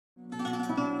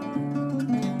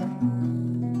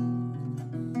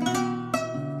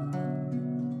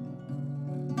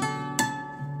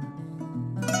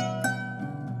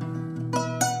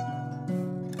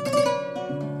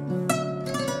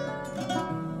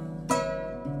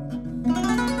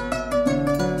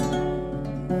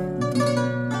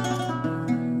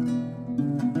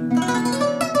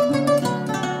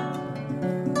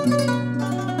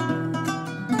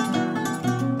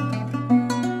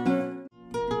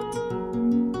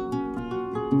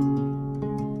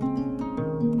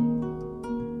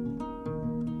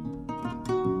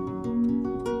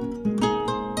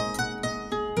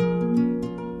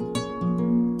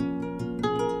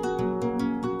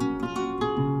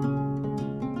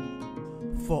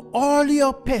For all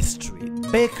your pastry,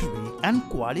 bakery and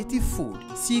quality food,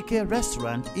 CK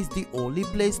Restaurant is the only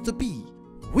place to be.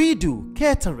 We do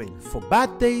catering for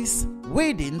birthdays,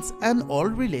 weddings and all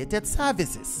related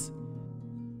services.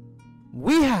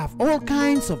 We have all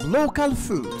kinds of local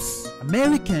foods,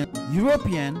 American,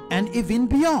 European and even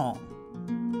beyond.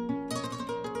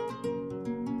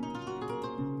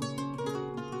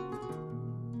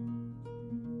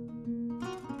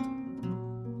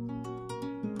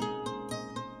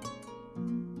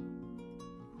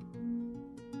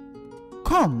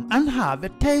 Come and have a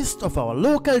taste of our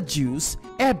local juice,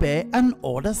 ebe and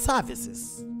other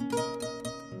services.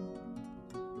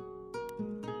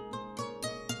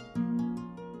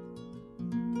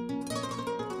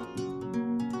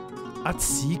 At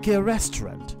CK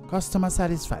Restaurant, customer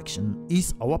satisfaction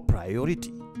is our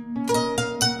priority.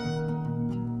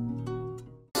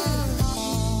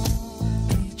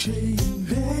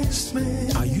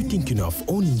 Are you thinking of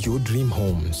owning your dream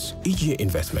homes? EJ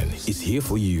Investment is here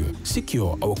for you.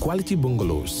 Secure our quality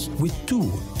bungalows with 2,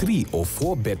 3 or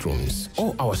 4 bedrooms,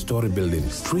 or our story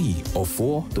buildings 3 or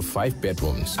 4 to 5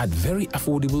 bedrooms at very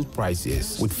affordable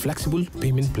prices with flexible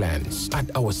payment plans at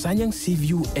our Sanyang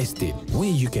Seaview Estate, where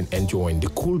you can enjoy the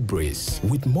cool breeze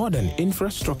with modern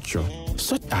infrastructure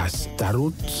such as tar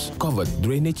roads, covered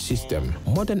drainage system,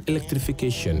 modern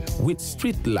electrification with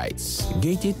street lights,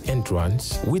 gated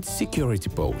entrance with security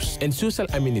posts, and social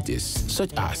amenities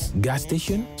such as gas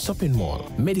station, shopping mall,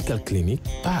 medical clinic,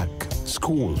 park,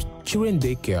 schools, children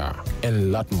daycare, and a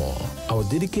lot more. Our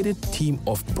dedicated team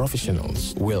of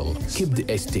professionals will keep the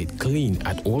estate clean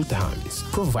at all times,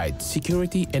 provide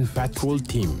security and patrol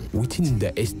team within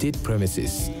the estate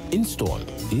premises, install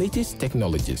latest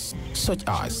technologies such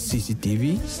as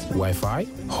CCTV, Wi-Fi,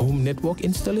 home network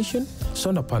installation,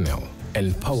 solar panel,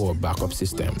 and power backup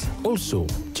system. Also,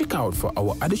 check out for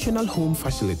our additional home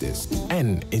facilities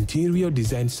and interior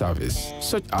design service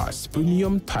such as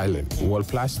premium tiling, wall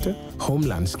plaster, home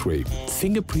landscape,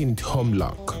 fingerprint home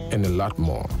lock, and a lot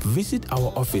more. Visit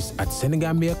our office at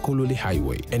Senegambia Kololi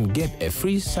Highway and get a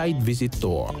free site visit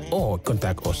tour, or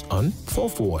contact us on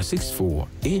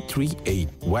 4464-838.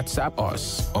 WhatsApp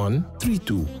us on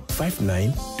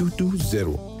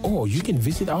 3259220. Or you can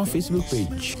visit our Facebook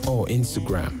page or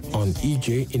Instagram on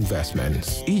EJ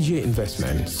Investments. EJ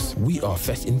Investments, we are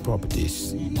first in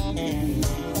properties.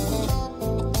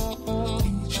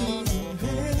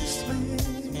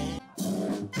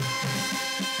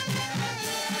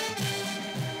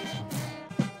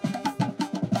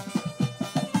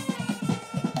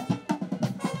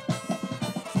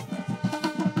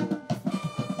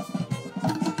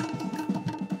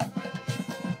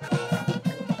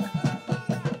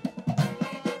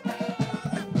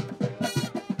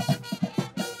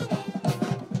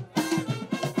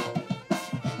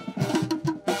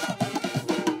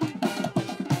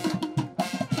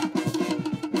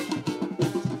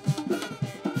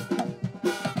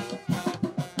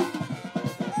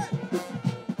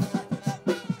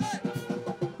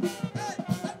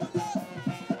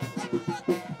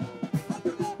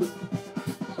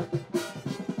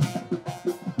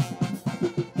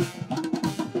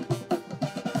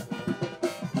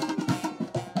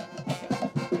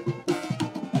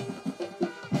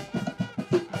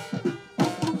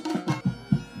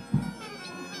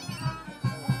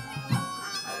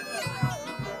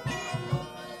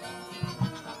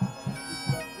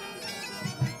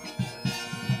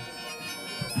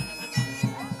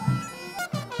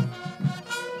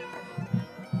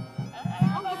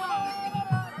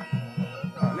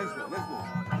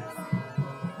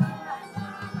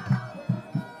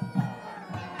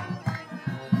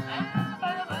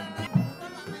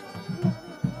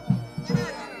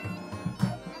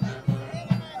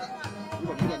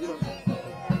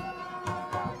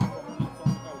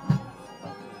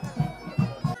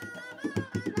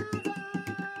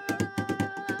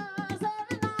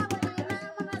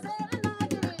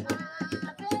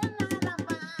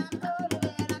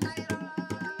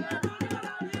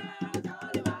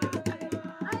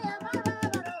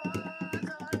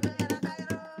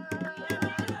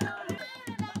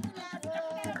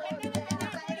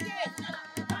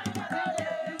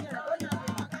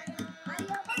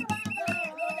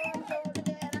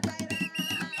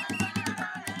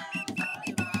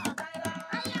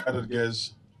 Other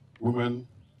guests, women,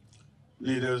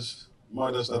 leaders,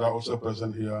 mothers that are also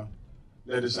present here,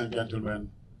 ladies and gentlemen,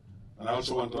 And I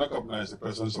also want to recognize the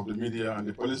presence of the media and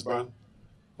the police band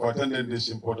for attending this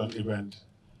important event,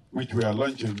 which we are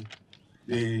launching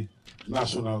the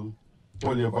National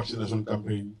Polio Vaccination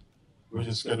Campaign, which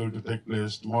is scheduled to take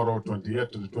place tomorrow,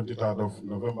 28th to the 23rd of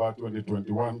November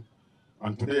 2021.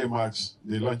 And today marks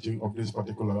the launching of this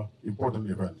particular important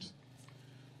event.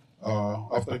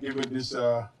 After giving this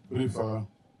brief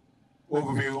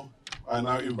overview, I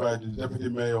now invite the Deputy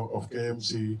Mayor of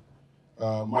KMC,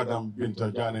 Madam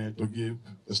Binta Jane, to give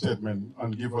a statement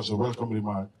and give us a welcome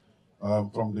remark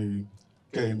from the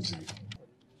KMC.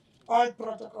 All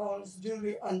protocols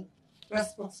duly and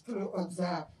respectfully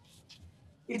observed.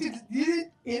 It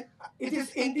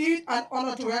is indeed an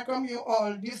honor to welcome you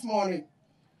all this morning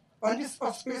on this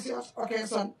auspicious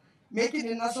occasion, making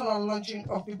the national launching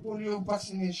of the polio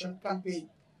vaccination campaign.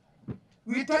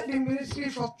 We thank the Ministry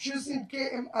for choosing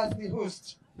KM as the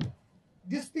host.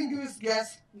 Distinguished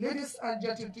guests, ladies and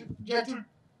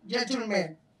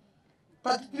gentlemen,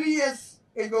 33 years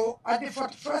ago at the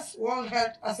 41st World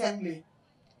Health Assembly,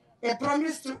 a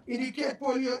promise to eradicate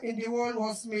polio in the world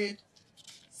was made.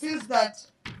 Since that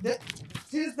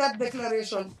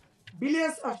declaration,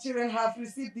 billions of children have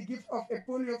received the gift of a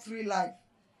polio-free life.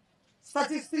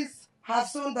 Statistics have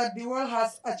shown that the world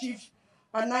has achieved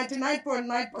a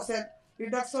 99.9%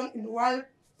 reduction in wild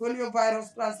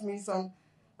poliovirus transmission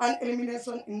and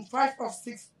elimination in 5 of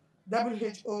 6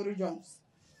 WHO regions.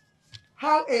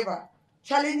 However,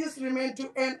 challenges remain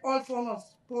to end all forms of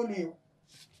polio.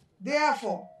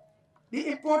 Therefore, the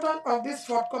importance of this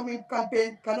forthcoming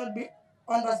campaign cannot be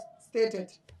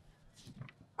understated.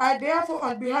 I therefore,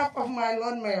 on behalf of my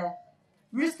Lord Mayor,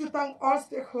 wish to thank all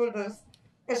stakeholders,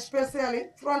 especially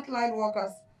frontline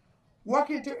workers,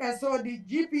 working to ensure the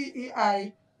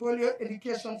GPEI polio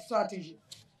education strategy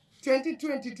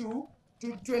 2022 to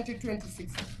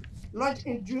 2026, launched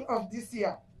in June of this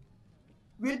year,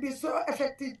 will be so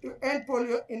effective to end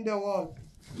polio in the world.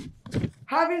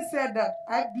 Having said that,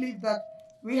 I believe that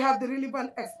we have the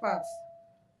relevant experts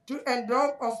to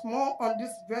indulge us more on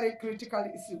this very critical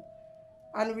issue.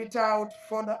 And without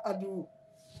further ado,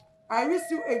 I wish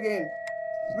you again,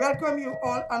 welcome you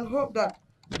all, and hope that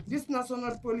this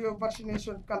national polio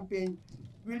vaccination campaign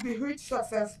will be a huge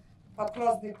success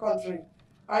across the country.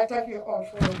 I thank you all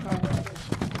for your kind attention.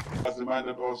 Has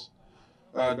reminded us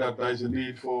that there is a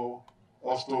need for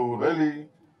us to really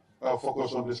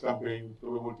focus on this campaign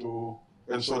to be able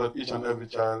to ensure that each and every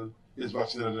child is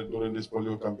vaccinated during this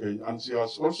polio campaign. And she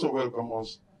has also welcomed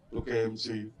us to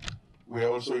KMC. We are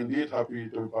also indeed happy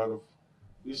to be part of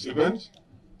this event.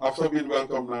 After being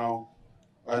welcomed now,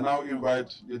 I now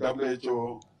invite the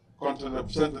WHO country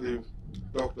representative,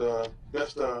 Dr.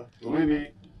 Desta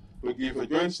Turini, to give a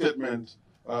joint statement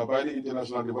by the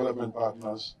international development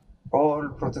partners. All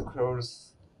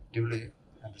protocols duly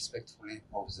and respectfully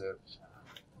observed.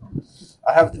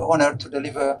 I have the honor to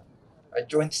deliver a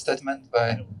joint statement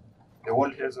by the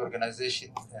World Health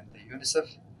Organization and the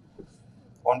UNICEF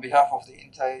on behalf of the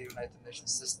entire United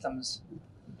Nations systems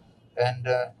and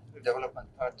development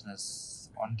partners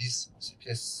on this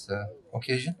auspicious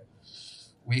occasion.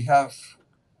 We have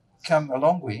come a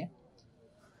long way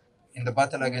in the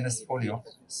battle against polio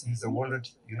since the world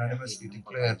unanimously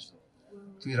declared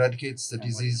to eradicate the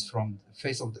disease from the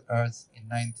face of the earth in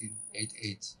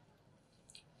 1988.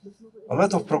 A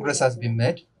lot of progress has been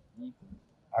made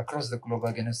across the globe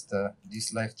against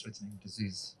this life-threatening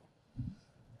disease.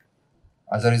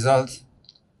 As a result,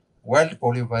 wild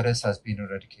poliovirus has been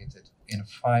eradicated in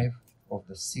 5 of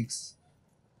the 6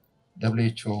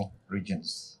 WHO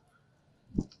regions.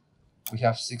 We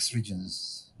have 6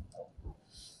 regions.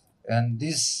 And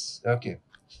this, okay,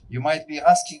 you might be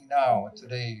asking now,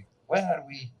 today, why are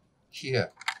we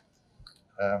here?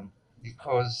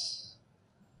 Because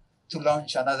to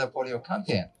launch another polio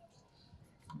campaign.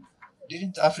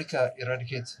 Didn't Africa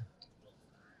eradicate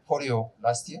polio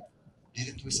last year?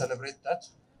 Didn't we celebrate that?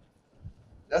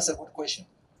 That's a good question.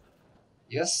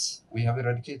 Yes, we have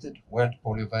eradicated wild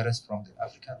poliovirus from the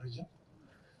African region.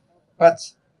 But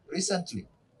recently,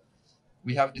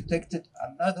 we have detected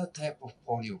another type of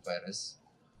poliovirus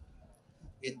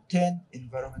in 10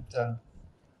 environmental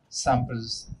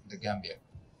samples in the Gambia.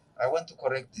 I want to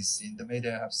correct this. In the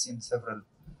media, I have seen several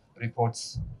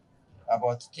reports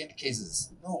about 10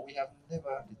 cases. No, we have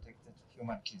never detected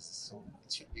human cases, so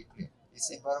it should be clear. It's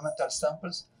environmental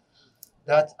samples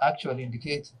that actually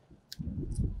indicate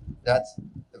that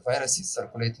the virus is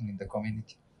circulating in the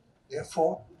community.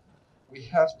 Therefore, we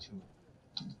have to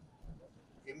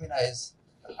immunize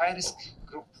the high-risk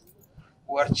group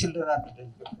who are children under the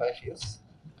age of 5 years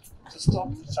to stop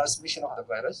the transmission of the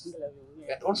virus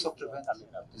and also prevent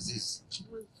disease.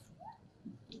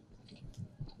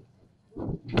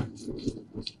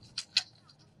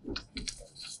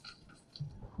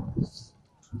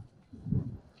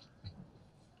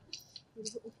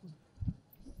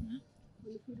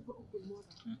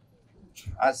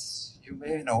 As you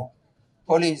may know,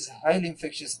 polio is a highly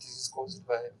infectious disease caused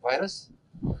by a virus.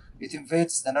 It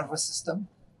invades the nervous system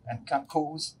and can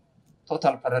cause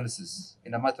total paralysis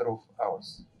in a matter of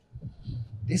hours.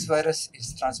 This virus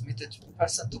is transmitted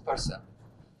person to person,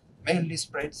 mainly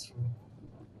spread through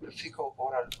the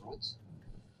fecal-oral route,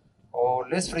 or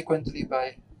less frequently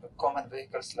by common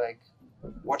vehicles like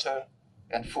water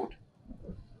and food,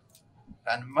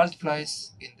 and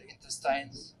multiplies in the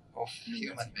intestines of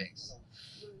human beings.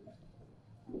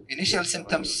 Initial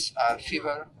symptoms are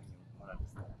fever,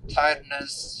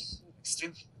 tiredness,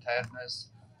 extreme tiredness,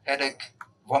 headache,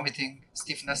 vomiting,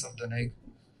 stiffness of the neck,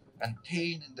 and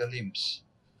pain in the limbs.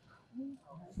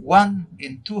 1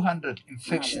 in 200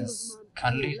 infections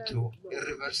can lead to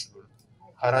irreversible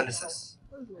paralysis,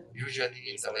 usually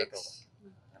in the legs.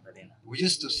 We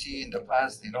used to see in the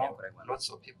past, lots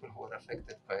of people who were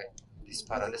affected by this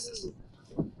paralysis.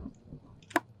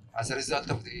 As a result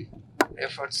of the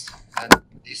efforts, and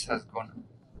this has gone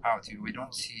out, we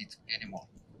don't see it anymore.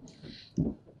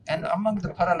 And among the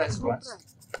paralyzed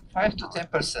ones, 5 to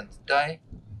 10% die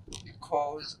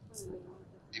because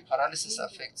the paralysis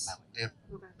affects their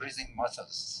breathing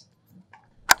muscles,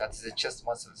 that's the chest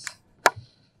muscles.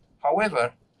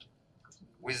 However,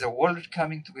 with the world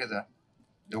coming together,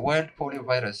 the wild polio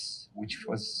virus, which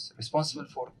was responsible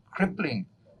for crippling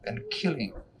and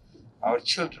killing our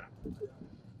children,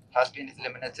 has been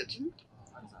eliminated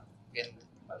in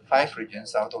 5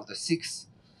 regions out of the 6,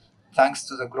 thanks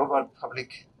to the global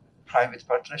public-private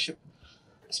partnership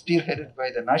spearheaded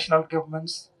by the national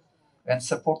governments and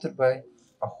supported by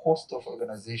a host of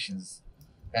organizations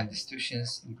and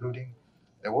institutions, including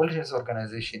the World Health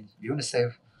Organization,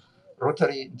 UNICEF,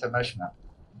 Rotary International,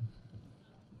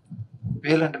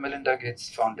 Bill and Melinda Gates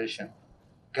Foundation,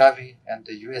 Gavi, and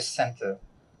the US Center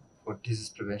for Disease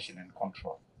Prevention and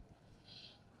Control.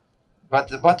 But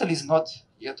the battle is not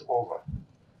yet over.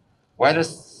 Wild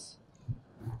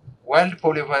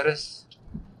poliovirus,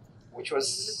 which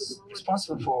was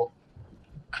responsible for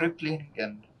crippling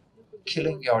and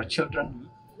killing our children,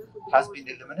 has been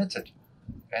eliminated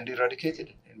and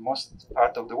eradicated in most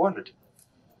part of the world,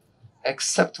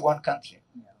 except one country,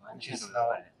 which is now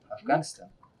Afghanistan.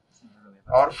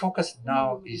 Our focus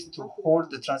now is to hold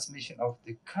the transmission of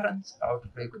the current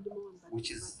outbreak,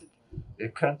 which is the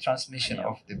current transmission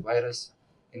of the virus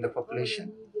in the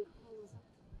population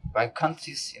by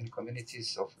countries in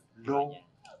communities of low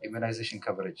immunization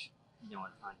coverage.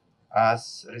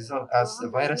 As a result, as the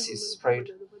virus is spread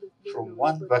from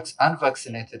one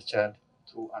unvaccinated child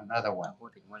to another one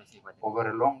over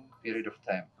a long period of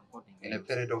time, in a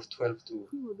period of 12 to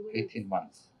 18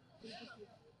 months.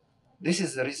 This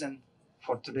is the reason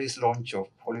for today's launch of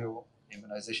polio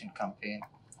immunization campaign,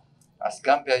 as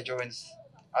Gambia joins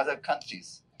other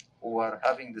countries who are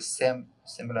having the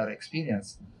similar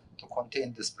experience to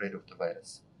contain the spread of the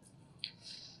virus.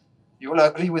 You will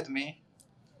agree with me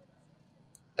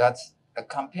that a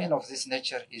campaign of this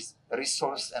nature is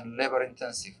resource and labor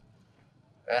intensive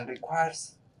and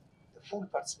requires the full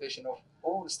participation of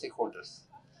all stakeholders,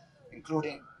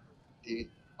 including the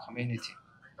community,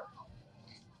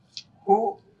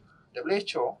 who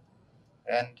WHO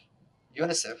and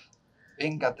UNICEF,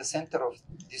 being at the center of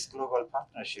this global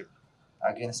partnership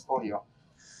against polio,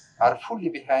 are fully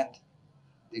behind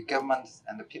the government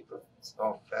and the people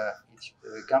of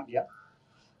Gambia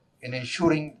in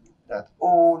ensuring that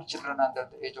all children under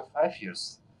the age of 5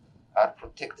 years are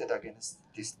protected against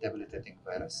this debilitating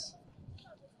virus.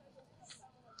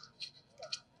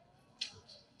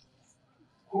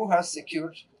 Who has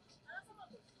secured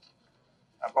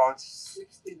about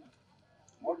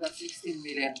more than 16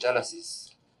 million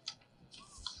dollars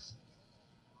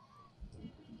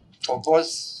for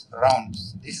both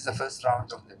rounds. This is the first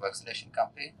round of the vaccination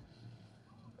campaign,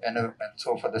 and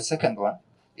so for the second one,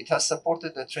 it has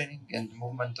supported the training and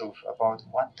movement of about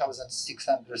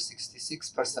 1,666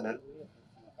 personnel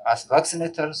as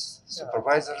vaccinators,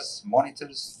 supervisors,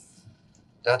 monitors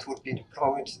that would be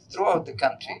deployed throughout the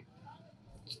country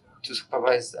to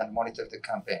supervise and monitor the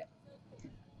campaign.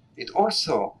 It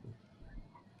also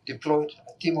deployed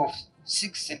a team of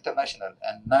 6 international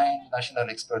and 9 national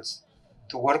experts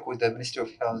to work with the Ministry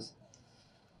of Health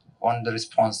on the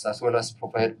response, as well as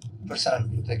provide personal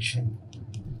protection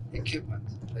equipment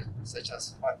such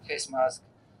as face masks,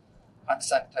 hand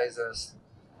sanitizers,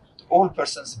 to all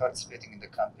persons participating in the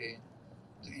campaign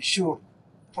to ensure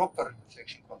proper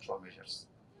infection control measures.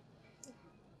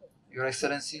 Your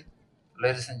Excellency,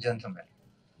 ladies and gentlemen,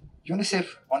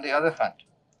 UNICEF, on the other hand,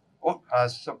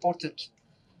 has supported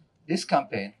this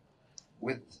campaign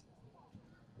with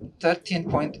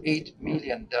 $13.8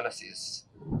 million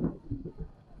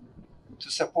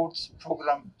to support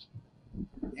programs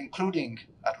including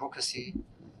advocacy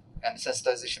and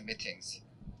sensitization meetings.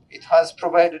 It has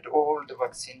provided all the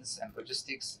vaccines and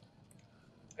logistics,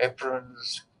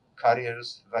 aprons,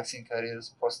 carriers, vaccine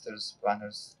carriers, posters,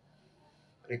 banners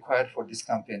required for this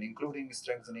campaign, including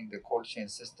strengthening the cold chain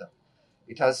system.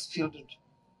 It has fielded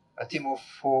a team of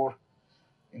 4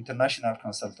 international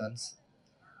consultants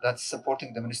that's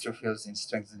supporting the Ministry of Health in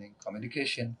strengthening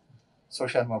communication,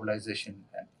 social mobilization,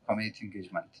 and community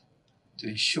engagement to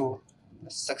ensure a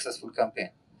successful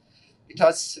campaign. It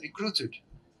has recruited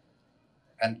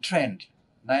and trained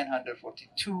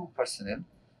 942 personnel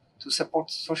to support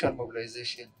social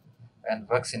mobilization and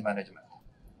vaccine management.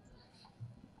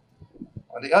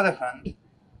 On the other hand,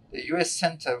 the U.S.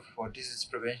 Center for Disease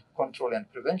Control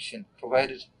and Prevention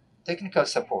provided technical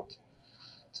support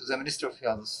to the Ministry of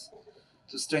Health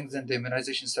to strengthen the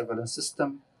immunization surveillance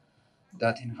system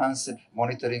that enhanced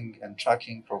monitoring and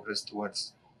tracking progress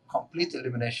towards complete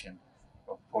elimination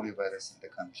of poliovirus in the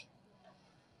country.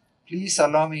 Please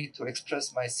allow me to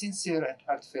express my sincere and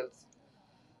heartfelt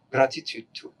gratitude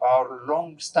to our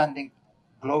long-standing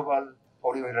global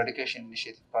polio eradication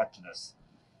initiative partners,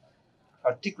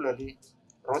 particularly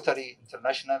Rotary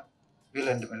International, Bill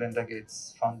and Melinda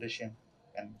Gates Foundation,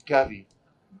 and Gavi,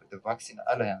 the Vaccine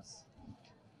Alliance,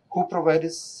 who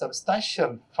provided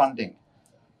substantial funding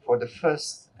for the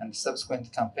first and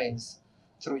subsequent campaigns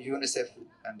through UNICEF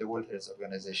and the World Health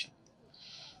Organization.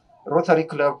 Rotary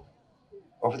Club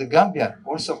of the Gambia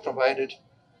also provided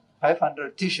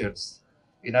 500 t-shirts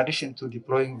in addition to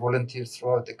deploying volunteers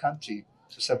throughout the country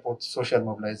to support social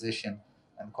mobilization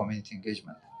and community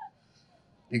engagement.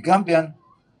 The Gambian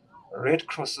Red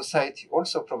Cross Society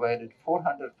also provided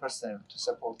 400 personnel to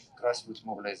support grassroots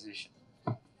mobilization.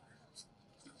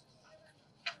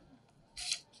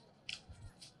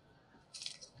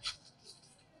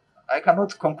 I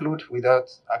cannot conclude without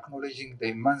acknowledging the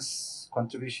immense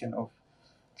contribution of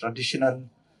traditional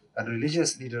and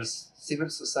religious leaders, civil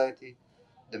society,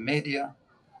 the media,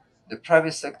 the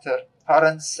private sector,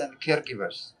 parents, and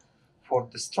caregivers for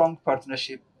the strong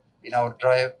partnership in our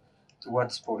drive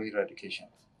towards polio eradication.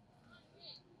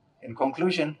 In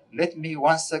conclusion, let me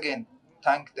once again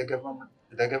thank the government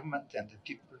and the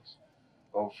people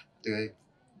of the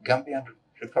Gambian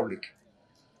Republic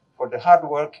for the hard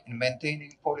work in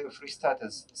maintaining polio-free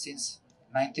status since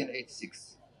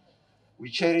 1986. We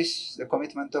cherish the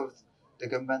commitment of the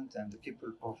government and the people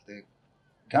of the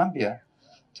Gambia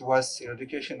towards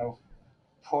eradication of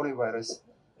poliovirus,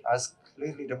 as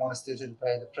clearly demonstrated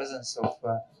by the presence of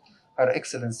Her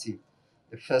Excellency,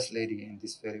 the First Lady, in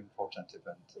this very important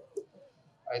event.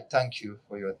 I thank you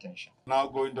for your attention. Now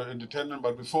go into entertainment,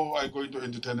 but before I go into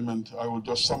entertainment, I will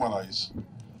just summarize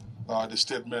the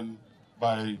statement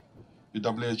by the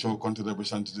WHO country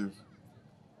representative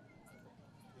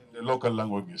in the local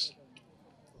languages.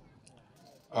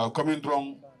 Coming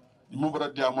from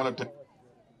Mubara Diamolate,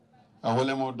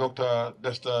 Walemo Dr.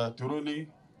 Desta Turuni,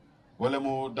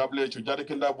 Walemo WHO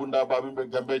Jarikenda Bunda Babimbe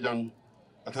Gambejang,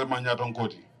 Atelmanya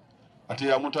Tonkoti.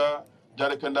 Atiyamuta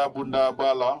Jarikenda Bunda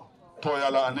Bala,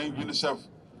 Toyala, and UNICEF,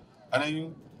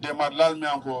 and Demad Lal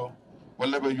Mianko,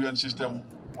 Walebe UN system,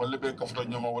 Walebe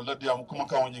Kafranyama, Waladiam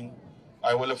Kumakawing,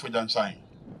 I will for Jan sign.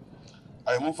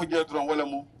 I move for Jetron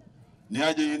Walemo,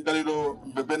 Niaji in Dalilo,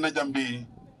 Bebena Jambi,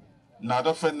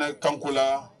 Nada Fene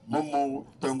Kankula, Momo,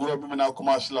 Pengura Bimina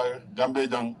Kumasla,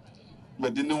 Gambejang,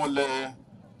 Medinole,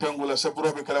 Pengula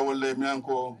Sepuro Bikala Wale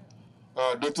Mianko,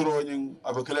 Dr. Oning,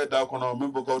 Abakale Dakono,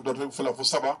 Mimbo, Dr. Fula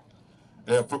Fusaba,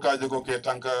 Pukajago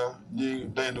Tanka, Ni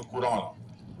Dainu Kurama.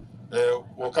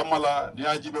 Wakamala,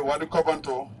 Niajibe Wadi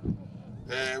Kobanto,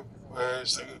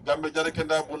 Gambe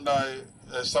Jarekenda Bunda,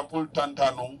 Sampul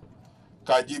Tantano,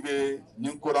 Kajibe,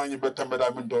 Ninkurangi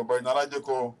Betambeda Mindo, by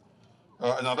Narajeko,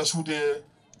 another Sude,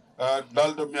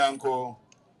 Daldo Mianco,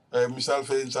 Misal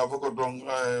Fe in Savoko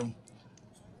Dong,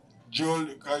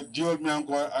 Joel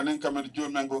Mianco, and then come at Joel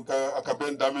Mango,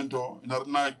 Akaben Damento,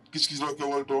 Narna Kiskizoke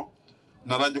Walto,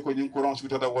 Narajeko Ninkuran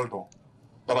Suta Walto.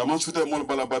 Paramon Suta Mol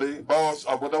Balabari, Bawas,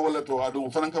 Aboda Waleto,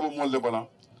 Adu Franca Mol Lebala,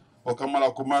 or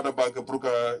Kamala Kumada Baga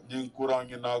Pruka,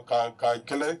 Ninkuran in Ka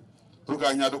Kele,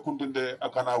 Pruka Nyado Kunde,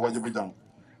 Akana Wajibidam.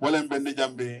 Wellen Bendi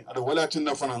Jambi, at the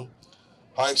Walatina Fanan,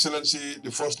 Her Excellency, the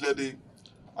First Lady,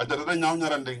 at the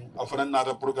Nyaranding, a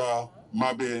Fanana Pruga,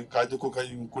 Mabe,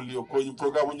 Kajuka in Kuli, or Koyin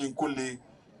program in Kuli,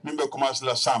 Mimba Kumas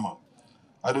La Sama.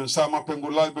 Adun Sama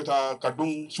Pengulal Beta,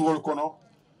 Kadung Suol Kono,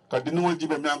 Kadinu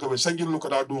Jibe Mianka, Sengi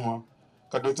Lukada Duma,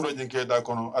 ka docteur jinke da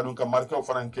kono adun ka marka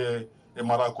franke e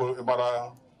mara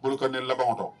bulu ka ne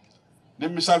labanto ni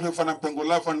misal fe fanan pengo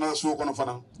la fanan su kono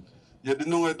fanan ye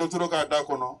dinu docteur ka da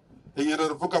kono e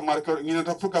ngere fuka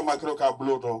marka ka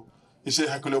buloto ise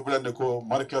hakilo bulande ko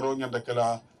markero nyanda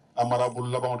kala amara bul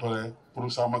labanto le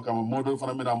pour sama kama modo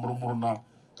fanan mina murmurna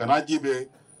kana jibe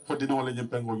foddi no le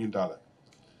pengo nyindala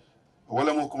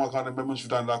wala mo kuma kan be mun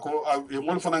sudan la ko e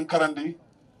mol fanan karandi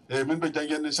e min be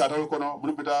jangen ni satal kono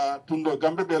mun bita tundo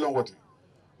gambe be lon wote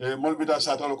e mol bita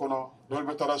satal kono dol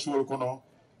be tara suul kono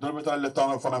dol be tara le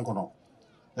tano fanan kono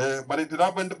e bari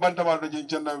dira banta wal do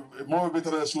jenna mo be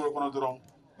tara suul kono doron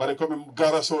bari comme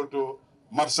gara solto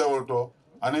marché wolto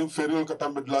anen feriol ka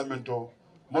tambe la mento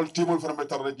mol timol fanan be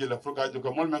tara jela fuka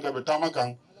jogo mol men ga be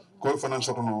tamakan ko fanan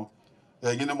sotono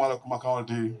e gine mala kuma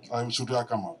kawalti ay sutu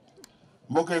akama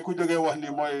mbokk ku jógee wax ni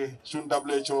mooy suñ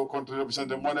WHO contribution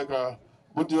de moo nekk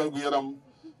buntu gu yaram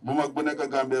bu mag bu nekk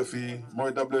Gambia fii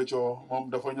mooy WHO moom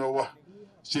dafa ñoo wax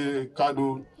ci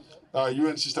kaddu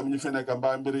UN système ñu fi nekk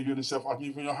mbaa mbiri UNICEF ak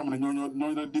ñi fi ñoo xam ne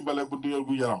ñoo dimbale buntu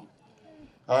gu yaram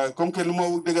comme que lu ma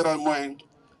dëgëral mooy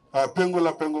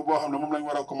pengu boo xam ne moom lañ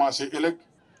war a commencé ëllëg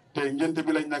tey ngente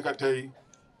bi lañ nekk tey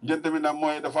ngente bi nag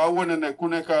mooy dafa wone ne ku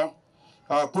nekk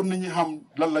pour nit ñi xam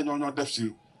lan la ñoo def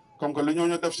si comme que li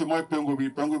ñoo def si mooy pengu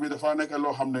bi dafa nekk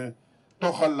loo xam ne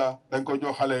toxal la dañ ko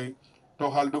jox xale yi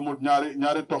toxal du mut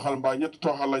ñaari toxal mbaa ñetti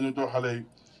toxal la ñu jox xale yi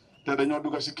te dañoo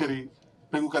dugg si kër yi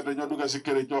pengukat dañoo dugg si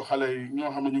kër yi jox xale yi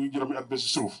ñoo xam ne ñu ngi juróomi at ba si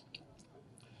suuf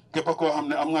képp koo xam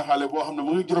ne am nga xale boo xam ne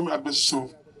mu ngi juróomi at ba si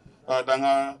suuf da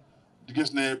nga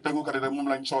gis ne pengukat yi rek moom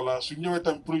lañ soxla su ñëwee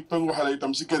tam pour pengu xale yi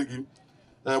tam si kër gi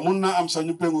mun naa am sax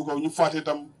ñu pengu ko ñu faati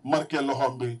itam marqué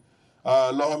loxoom bi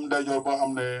loxoom ndeyjoor boo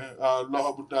xam ne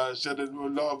loxo bu seede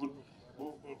loxo bu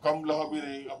comme loxo bi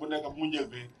bu nekk mu njël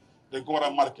bi dañ ko war a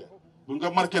marqué bu nga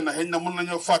marqué na xëy na mun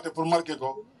nañoo fàtte pour marqué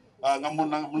ko nga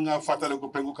mun nga fàttale ko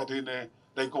pengukat yi ne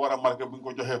dañ ko war a marqué bu ñu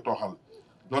ko joxee tooxal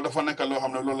loolu dafa nekk loo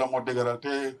xam ne loolu la moo dëgëral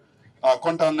te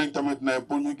kontaan nañ tamit ne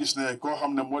pour ñu gis ne koo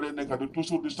xam ne moo dee nekk di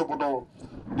toujours di toppatoo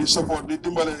di support di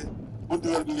dimbale buntu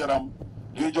wér gu yaram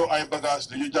di jox ay bagage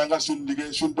di ñu jàngal suñu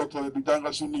liggéey suñu docteur di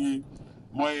jàngal suñu nit ñi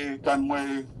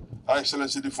mooy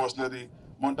excellence di force lady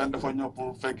moom tam dafa ñëw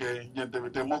pour fekkee njënte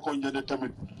bi te moo ko njënte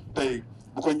tamit tey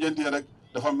bu ko njëntee rek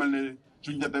dafa mel ni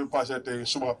suñ njënte bi passé tey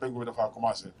suba penku bi dafa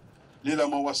commencé lii la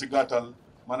moo wax si gàttal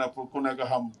maanaam pour ku nekk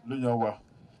xam lu ñëw wax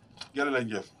jërë lañ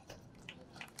jëf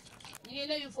ñu ngi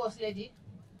nuyu force lady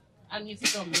ak ñu fi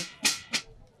toog bi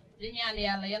di ñaan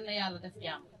yàlla yal na yàlla def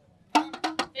jàmm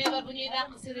feebar bu ñuy dàq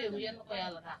si réew mi yal na ko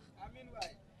yàlla dàq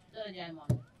dara jaay moom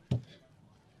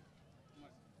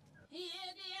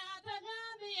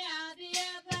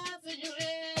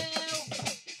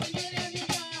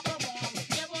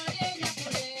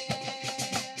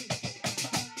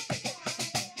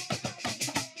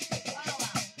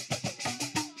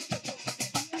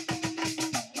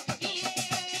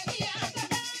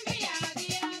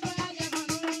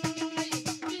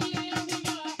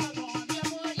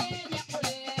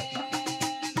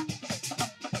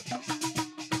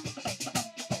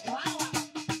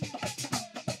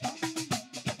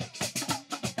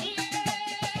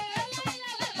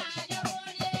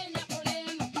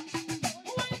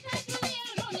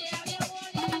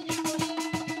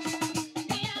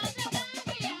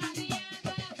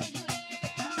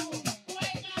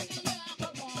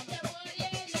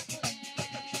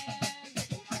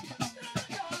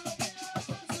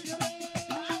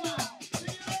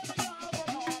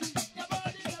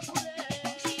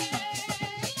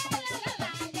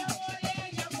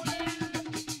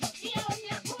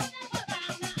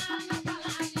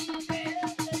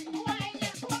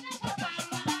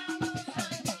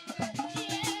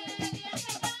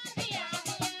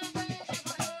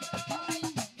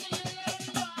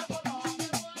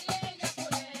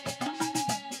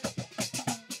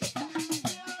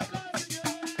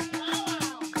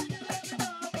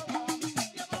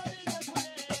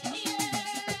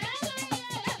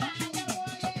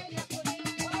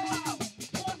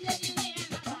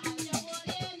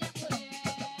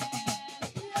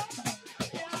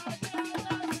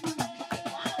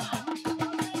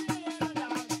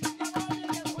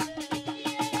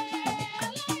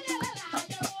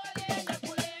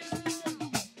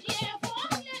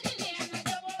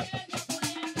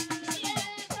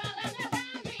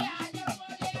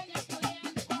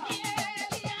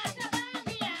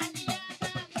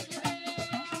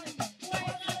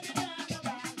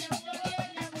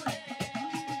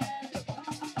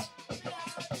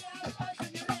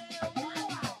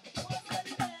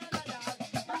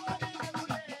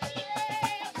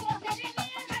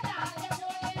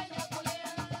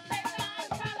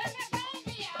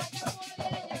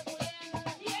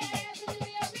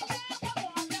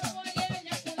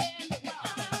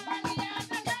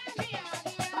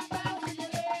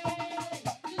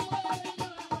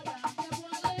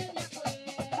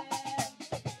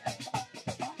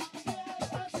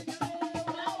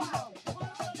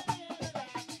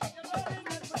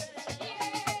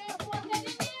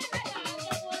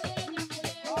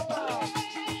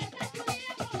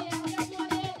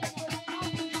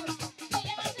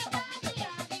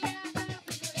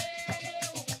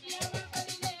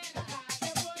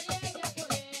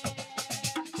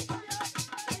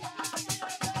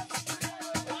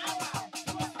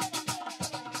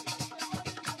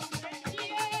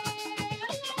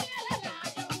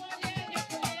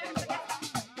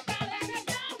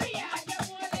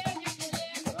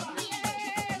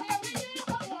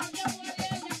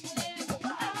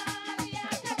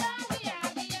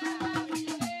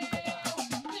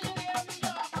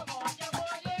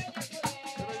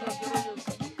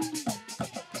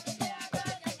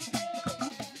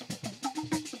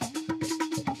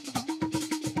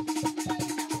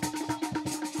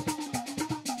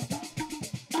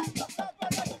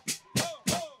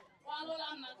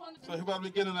xibaar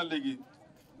bi génn na léegi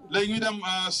léegi ñu dem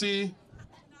si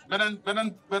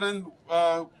beneen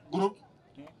groupe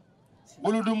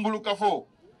Bulu Kafo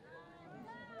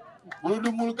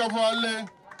alle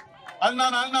al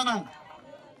nana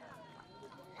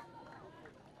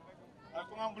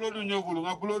nga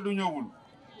bulodu ñobulu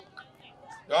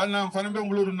ya na fana be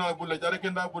bulodu na bulla jare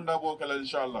kenda bunda bo kala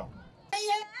inshallah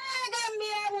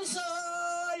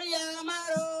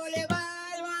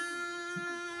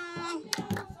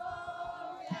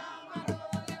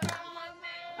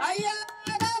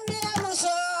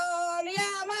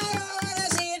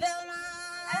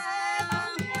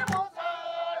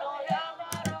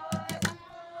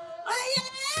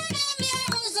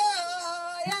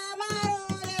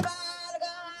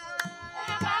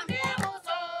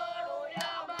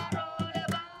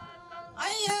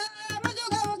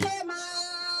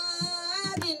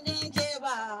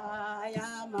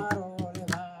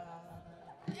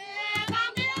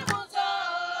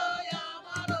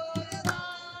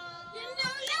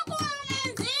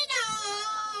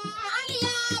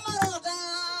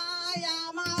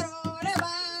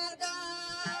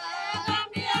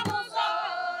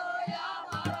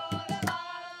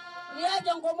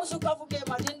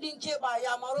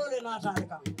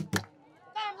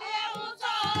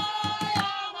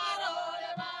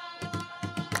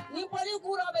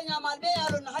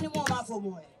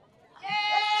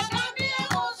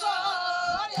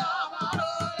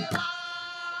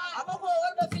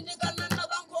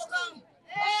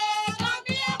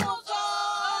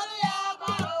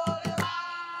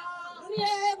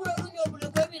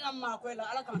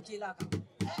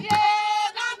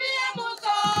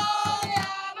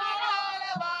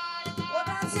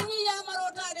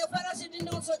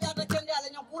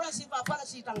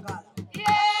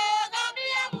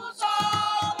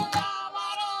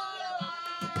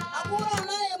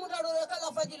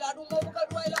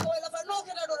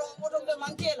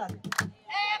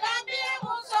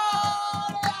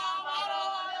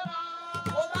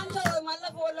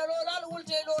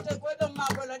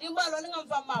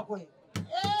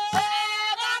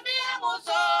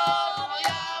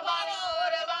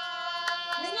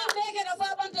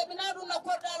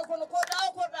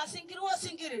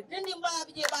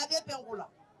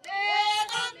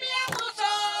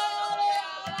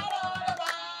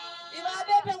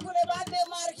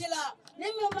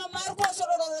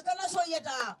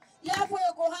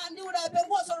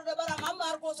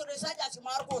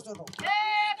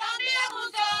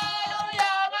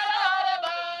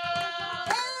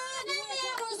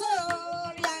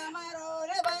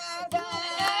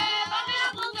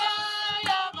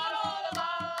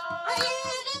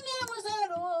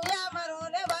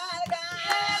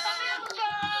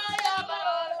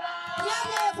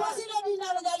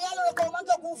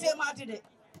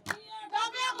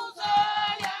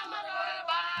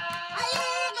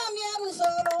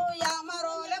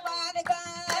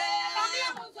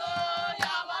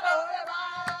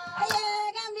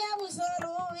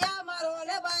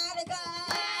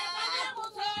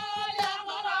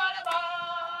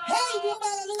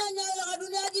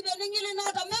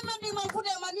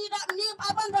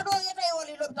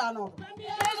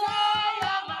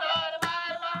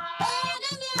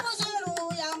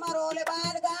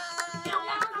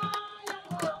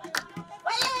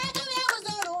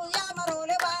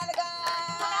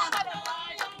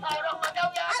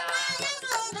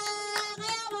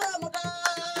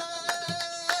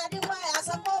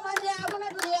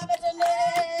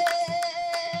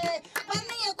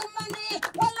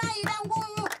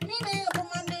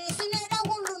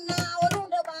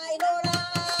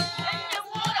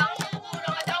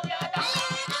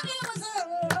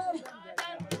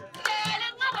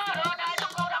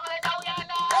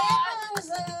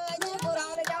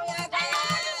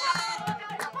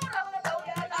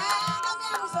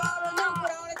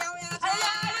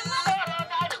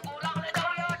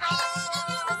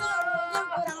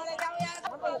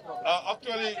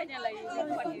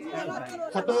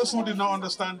For those who did not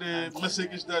understand the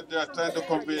messages that they are trying to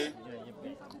convey,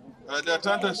 they are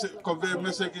trying to convey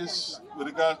messages with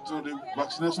regard to the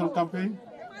vaccination campaign,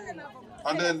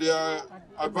 and then they are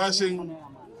advising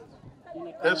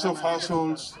heads of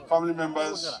households, family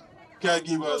members,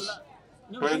 caregivers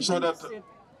to ensure that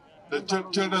the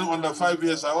children under 5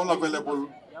 years are all available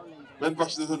when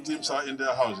vaccination teams are in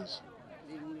their houses.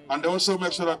 And they also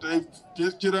make sure that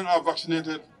if children are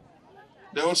vaccinated,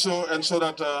 they also ensure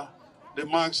that the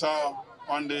marks are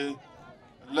on the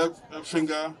left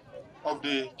finger of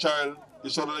the child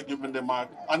is already given the mark.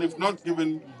 And if not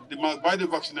given the mark by the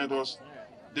vaccinators,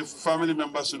 the family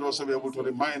members should also be able to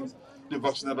remind the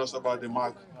vaccinators about the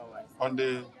mark on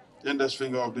the index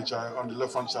finger of the child on the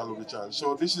left-hand side of the child.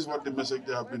 So this is what the message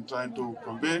they have been trying to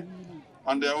convey.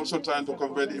 And they're also trying to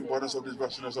convey the importance of this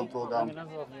vaccination program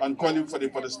and calling for the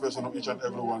participation of each and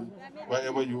everyone,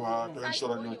 wherever you are, to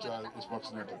ensure that your child is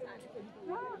vaccinated.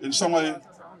 In summary,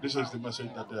 this is the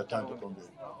message that they are trying to convey.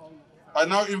 I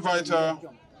now invite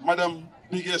Madam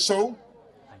Bigge Sow.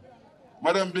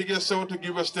 Madam Bigge Sow to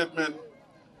give a statement.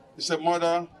 It's a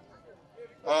mother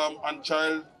and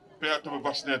child pair to be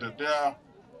vaccinated.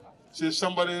 She's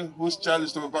somebody whose child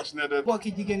is to be vaccinated.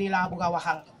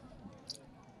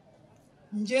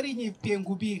 Njëriñi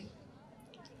pengu bi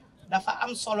dafa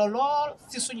am solo lool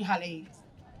ci suñu xale yi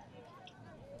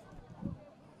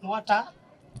moo tax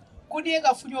ku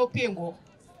dégga fu ñoo pengo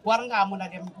war ngaa mën a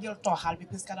dem jël tooxal bi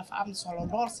parce que dafa am solo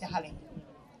lool ci xale yi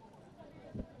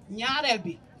ñaareel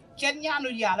bi kenn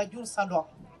ñaanul yàlla jur sa doom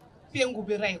pengu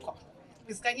bi rey ko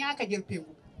parce que ñaaka jël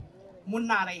pengu mun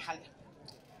naa rey xale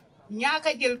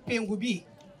ñaaka jël pengu bi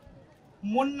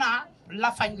mun naa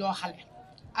lafañ loo xale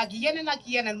ak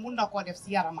yeneen mun na koo def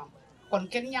si yaramam kon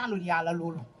kenn ñaanul yàlla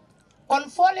loolu kon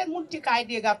foo leen munti kaay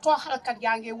dégga tooxalkat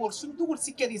yaa ngi wóor suñ dugul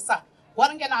si kër yi sax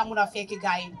war ngeen a mun a fekki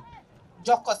gaay yi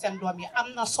jox ko seen doom yi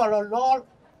am na solo lool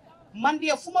man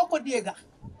de fu ma ko dégga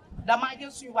damaa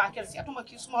jël suñu waa kër seetuma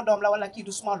kii suma doom la wala kii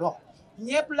du suma doom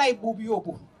ñëpp lay buubu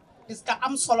yóbbu parce que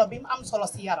am solo bi mu am solo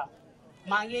si yaram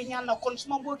maa ngi ñaan na kon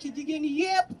suma mbokki jigéen yi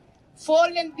yëpp foo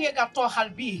leen dégga tooxal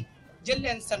bii jël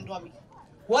leen seen doom yi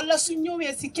wala su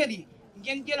ñëwee si kër yi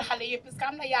ngeen jël xale yi parce que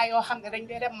am na yaay yoo xam ne dañ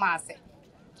dee dem marché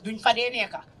duñ fa dee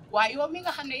nekka waaye yow mi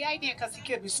nga xam ne yaay nekka si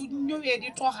kër bi su ñëwee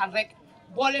di tooxal rek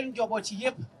boo leen njaboot ci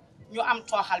yëpp ñu am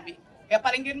tooxal bi ba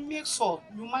pare ngeen meeg soo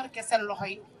ñu marqué seen loxo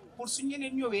yi pour su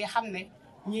ñeneen ñëwee xam ne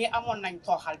ñii amoon nañ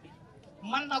tooxal bi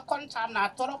man na kontaan naa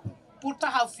trop pour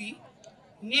taxaw fii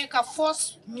nekka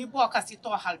foos ñi bokka si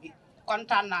tooxal bi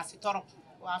kontaan naa si trop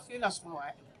waa fii la suma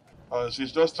waaye.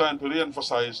 She's just trying to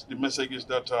re-emphasize the messages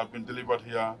that have been delivered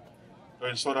here to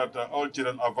ensure that all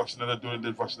children are vaccinated during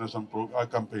the vaccination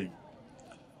campaign.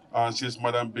 She's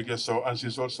Madam Bigge Sow, and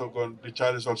the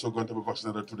child is also going to be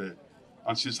vaccinated today.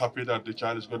 And she's happy that the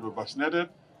child is going to be vaccinated,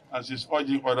 and she's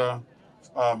urging other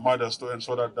mothers to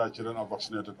ensure that their children are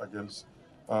vaccinated against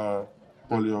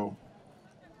polio.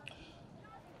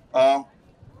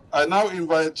 I now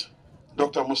invite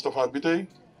Dr. Mustafa Bitey,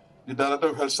 the Director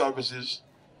of Health Services,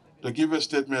 to give a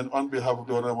statement on behalf of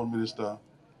the Honorable Minister.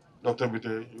 Dr.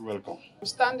 Bitey, you're welcome. I'm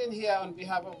standing here on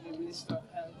behalf of the Minister of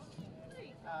Health,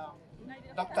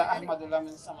 Dr.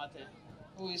 Ahmadulamin Samate,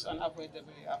 who is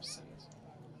unavoidably absent.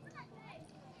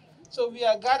 So we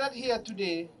are gathered here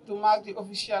today to mark the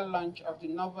official launch of the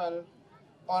novel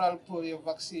oral polio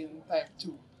vaccine type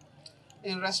 2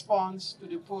 in response to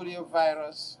the polio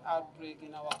virus outbreak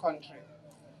in our country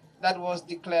that was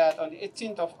declared on the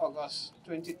 18th of August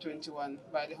 2021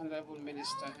 by the Honorable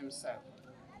Minister himself.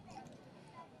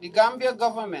 The Gambia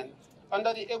government,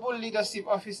 under the able leadership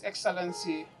of His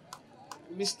Excellency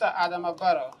Mr. Fatoumatta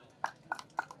Bah-Barrow,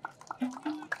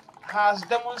 has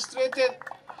demonstrated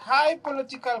high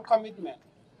political commitment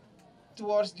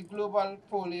towards the global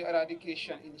polio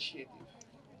eradication initiative.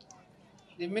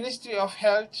 The Ministry of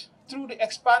Health, through the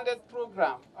expanded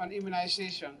program on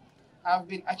immunization, have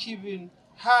been achieving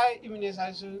high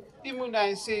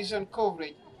immunization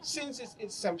coverage since its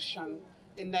inception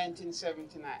in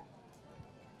 1979.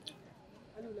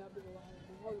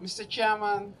 Mr.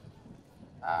 Chairman,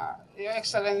 Your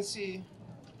Excellency,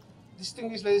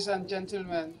 distinguished ladies and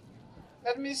gentlemen,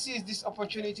 let me seize this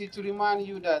opportunity to remind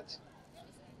you that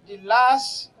the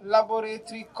last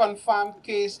laboratory confirmed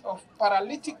case of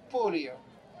paralytic polio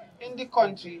in the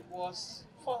country was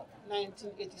for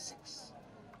 1986.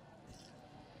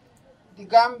 The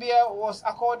Gambia was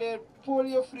accorded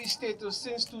polio-free status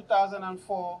since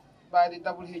 2004 by the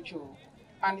WHO,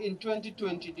 and in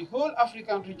 2020, the whole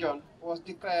African region was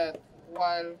declared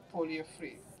wild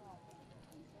polio-free.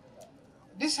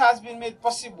 This has been made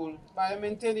possible by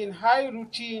maintaining high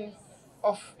routine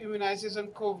of immunization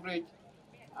coverage,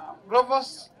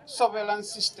 robust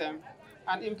surveillance system,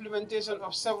 and implementation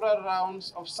of several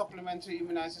rounds of supplementary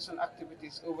immunization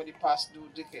activities over the past 2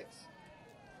 decades.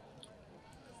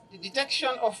 The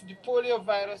detection of the polio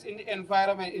virus in the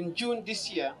environment in June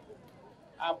this year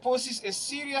poses a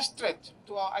serious threat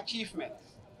to our achievements,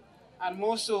 and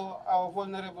more so our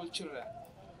vulnerable children.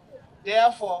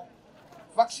 Therefore,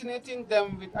 vaccinating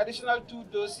them with additional 2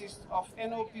 doses of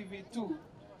NOPV2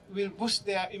 will boost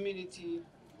their immunity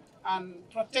and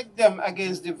protect them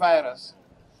against the virus.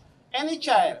 Any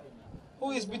child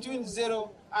who is between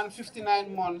 0 and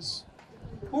 59 months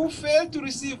who fail to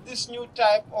receive this new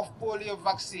type of polio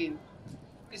vaccine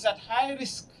is at high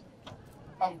risk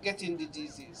of getting the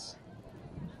disease.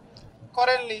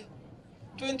 Currently,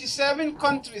 27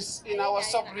 countries in our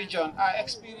sub-region are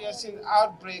experiencing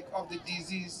outbreak of the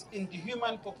disease in the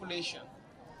human population,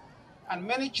 and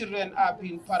many children are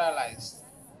being paralyzed.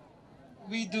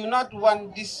 We do not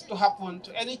want this to happen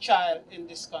to any child in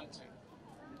this country.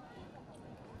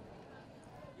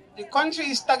 The country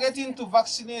is targeting to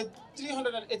vaccinate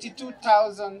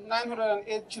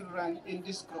 382,908 children in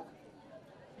this group.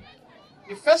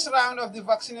 The first round of the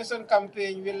vaccination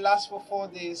campaign will last for 4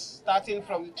 days, starting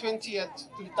from the 20th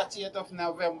to the 30th of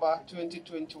November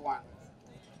 2021.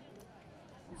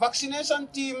 Vaccination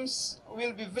teams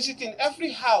will be visiting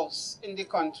every house in the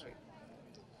country.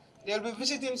 They'll be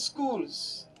visiting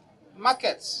schools,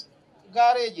 markets,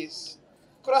 garages,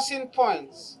 crossing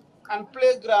points, and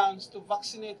playgrounds to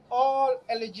vaccinate all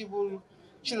eligible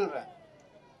children.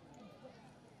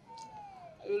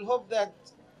 I will hope that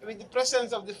with the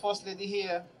presence of the First Lady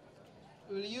here,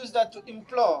 we will use that to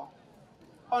implore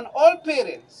on all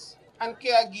parents and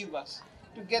caregivers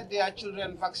to get their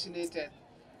children vaccinated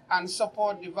and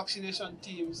support the vaccination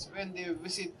teams when they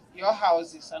visit your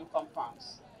houses and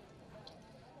compounds.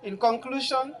 In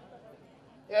conclusion,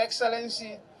 Your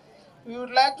Excellency, we would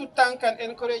like to thank and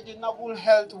encourage the noble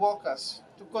health workers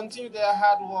to continue their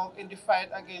hard work in the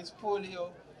fight against polio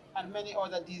and many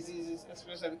other diseases,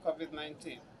 especially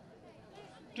COVID-19.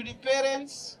 To the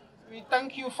parents, we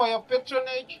thank you for your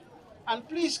patronage, and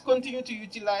please continue to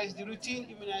utilize the routine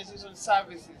immunization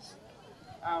services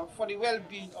for the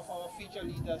well-being of our future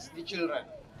leaders, the children.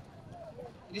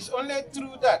 It is only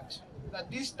through that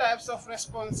these types of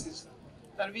responses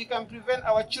that we can prevent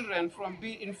our children from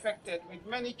being infected with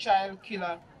many child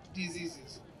killer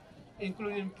diseases,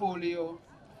 including polio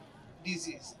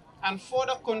disease, and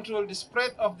further control the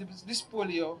spread of this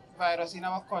polio virus in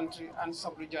our country and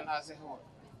sub-region as a whole.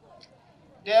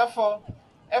 Therefore,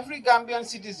 every Gambian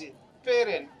citizen,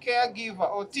 parent, caregiver,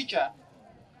 or teacher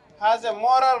has a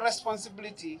moral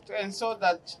responsibility to ensure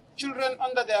that children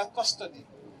under their custody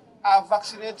are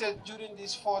vaccinated during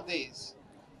these 4 days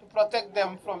to protect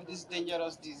them from this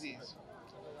dangerous disease.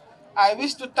 I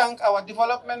wish to thank our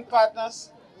development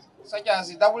partners, such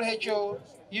as the WHO,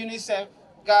 UNICEF,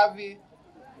 Gavi,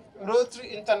 Rotary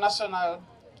International,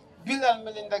 Bill and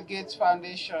Melinda Gates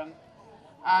Foundation,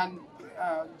 and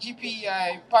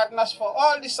GPEI partners for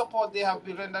all the support they have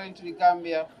been rendering to the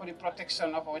Gambia for the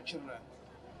protection of our children.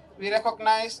 We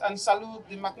recognize and salute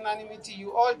the magnanimity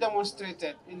you all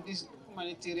demonstrated in this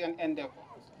humanitarian endeavor.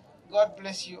 God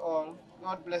bless you all.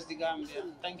 God bless the Gambia.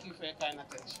 Thank you for your kind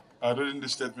attention. Reading the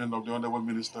statement of the Honorable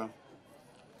Minister.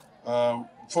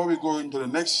 Before we go into the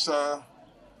next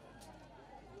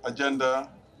agenda,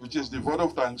 which is the vote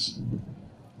of thanks,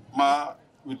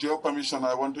 with your permission,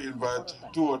 I want to invite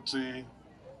 2 or 3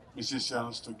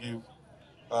 musicians to give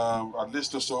at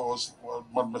least to show us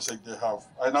what message they have.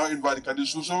 I now invite Kadi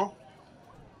Suso.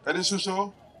 Kadi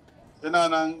Suso,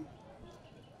 yena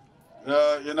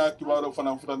kibaro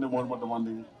fanam futande mon mo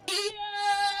demanding.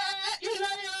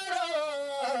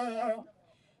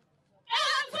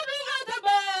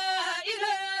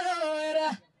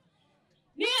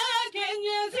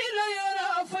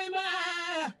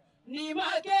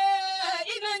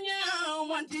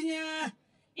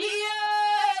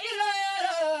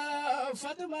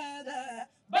 Fatoumatta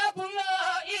Bah-Barrow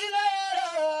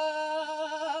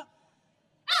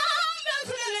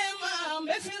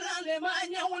mefilama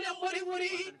nyawule muri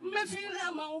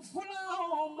mefilama fula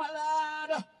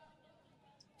malado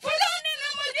fulani na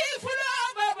maji fula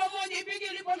baba moji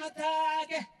bigili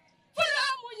bonatage fula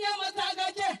munya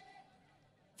matagaje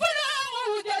fula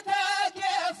mujatake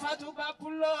Fatou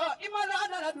Bah-Barrow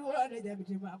imalana la duwa de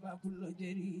jabiti Bah-Barrow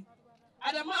jeri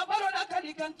adama barola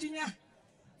kali kantinya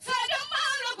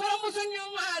Sadamalo koromusunyo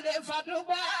male Fatou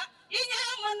Ba inya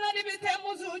manadi bite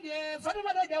musuje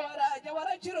Fatoumatta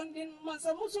jawara chirondin masa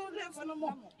musule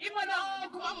fanamo imana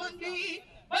kumamandi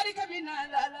barika bina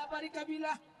la barika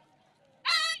bila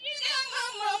inya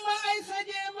mama Aisa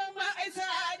je mama Aisa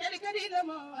jadi kadila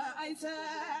mama Aisa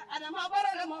adama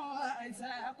barala mama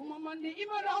Aisa kumamandi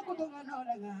imana kutonga no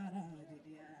la ngara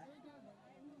dia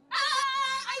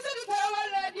Aisa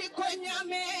ditawala di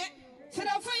konyame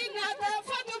Sirafina ta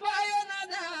Fatou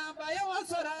Bayonada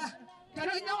Bayonsora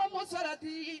Karunya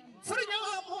Musarati Frunya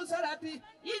Musarati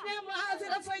Inema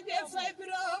Sirafine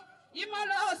Fibro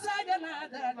Imala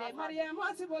Saganada Maria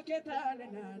Masiboketa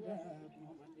Lenada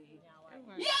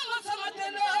Yama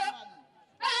Samatelo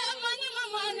Mani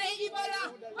Mamane Ibala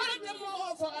One of them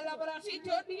more for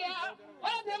Alabrasito Dia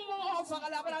One of them more for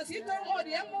Alabrasito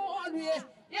Modia Modia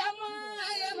Yama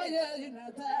Yama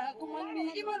Kumani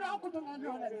Ibala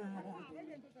Kutumana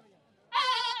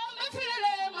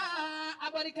Mefilema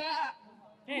Abarika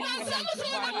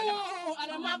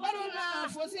Ana mabaruna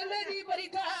fosiledi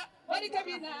barika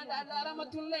bina da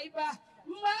rahmatullahi ba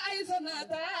ma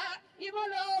aisanata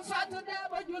ibolo Fatoumatta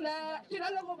Bah-Barrow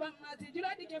jula mo bannati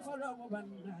jula dike folo mo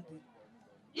bannati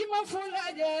ima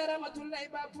fula je rahmatullahi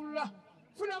ba pulla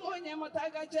fula mo nyama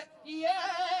tagaje ye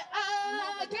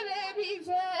a kele bi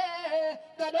fe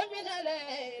kado minale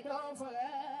do fa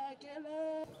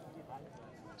kele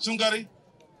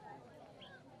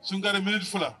Sungari minute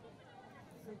fula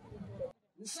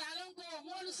salonko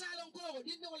molu salonko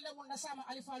dinde wala mun sama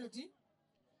alifaluti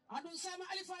adun sama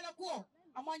alifala ko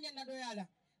amanya na do yala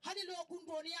hani lo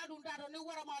kunto ni adun dado ni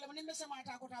wara malam ni mesama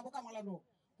ta ko ta buka malado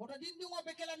oto dindi ngo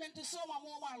be kelamenti soma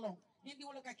mo malo dindi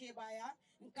wala ka kebaya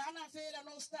nkana fela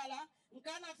no stala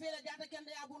nkana fela jata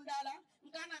kende abundala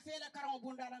nkana fela karam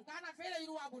bundala nkana fela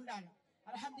yiru abundala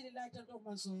alhamdulillah tanto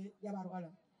manso jabaru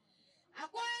ala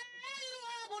akwa yiru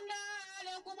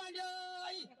abundala ko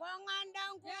mandoy ko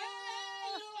ngandanko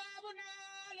yiru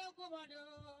abundala ko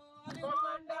mandoy ko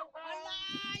ngandanko Allah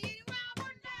yiru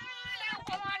abundala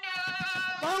ko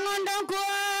mandoy ko ngandanko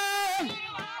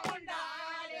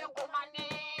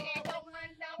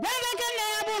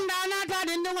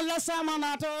la sama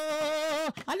nato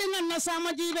alinga na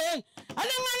sama jibe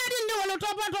alinga na dinde wala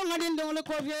topato ngadinde wala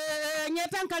ko vie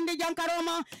nyetan kandi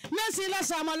jankaroma merci la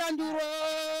sama landuro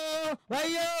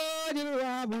wayo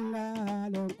dirwa bunga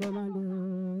le komando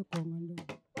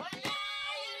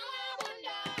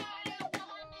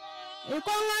e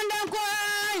komando ko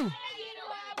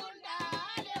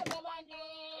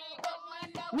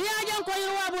ni ajan ko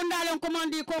yirwa bunda le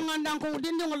komandi ko ngandan ko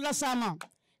dinde wala sama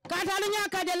katalunya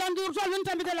kaje landur tol min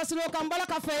tambita la silo kambala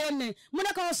ka feyenne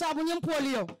munaka sabu nyim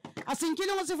polio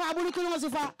asinkili ngo sifa abulu kilo ngo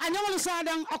sifa anyawlu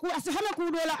sadan aku asihame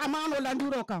ku dola amano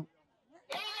landuro kan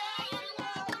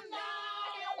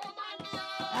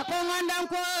ako ngandan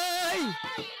ko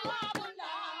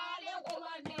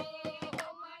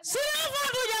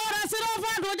siro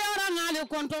fatu jawara ngale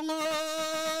kontongo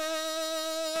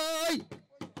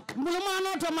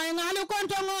mbulumano to may ngale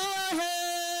kontongo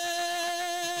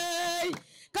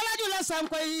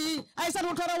Sampai Aisyah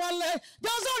utara walle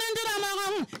jozol indira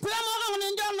magam fila magam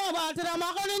ninjono ba tira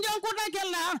magam ninjon kuta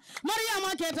kella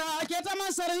Maryama keta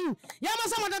masarin ya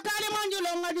masama ta kali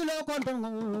manjulo ngajulo kontongo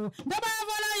daba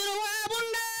wala yiru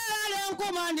abunda le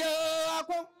komande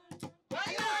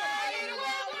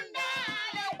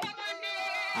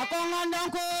ako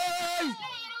ngandanko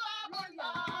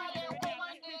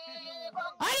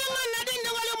ayi ngana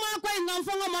dindingalu makoy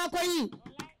ngamfonga makoy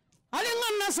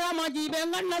alinganna sama jibe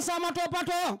nganna sama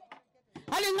topato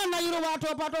alinganna yiruwa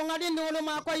topato ngadindi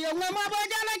woluma ko yo ngema bo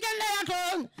jala kende yato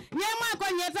nyema ko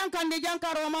nyetan kandi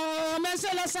jankaroma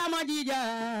mesela sama jija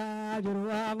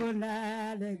yiruwa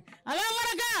bundale ala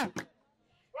waraka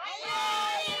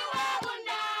yiruwa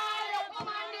bundale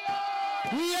komande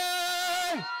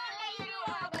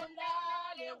yiruwa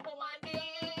bundale komande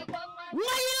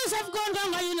ngayi saf konto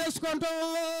ngayi skonto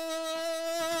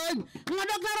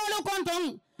ngadokaro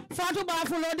konto Fatou ba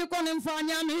fulo di konim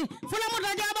fanyami fula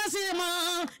muta jaba sima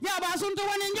jaba suntu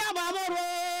wani jaba moro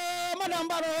madam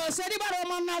baro sedi baro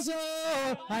manaso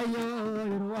ayo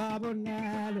irwa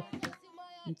bunal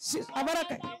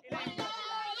abaraka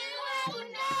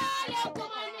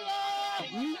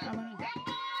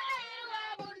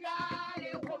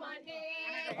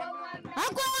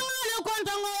ako ngale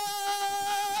kontongo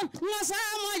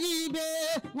ngasama jibe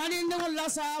ngalinde wala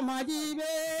sama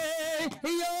jibe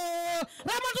yo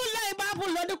Ramatullahi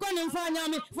Bah-Barrow di konim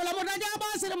fanyami fula muta jaba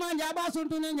sirma jaba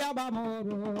suntu ni jaba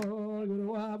moro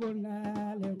irwa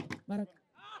bunale baraka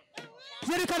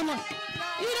jeri karma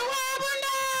irwa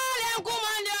bunale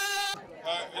komanda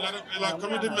ila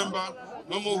committee member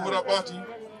nomo hura party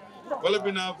wala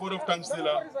bina vote of thanks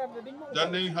dila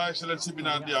janne high excellency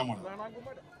bina diamon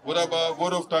wala ba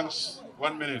vote of thanks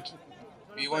 1 minute.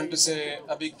 We want to say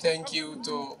a big thank you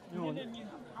to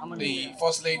the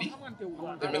First Lady,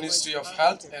 the Ministry of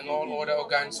Health, and all other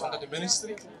organs under the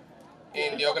ministry,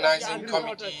 and the organizing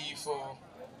committee for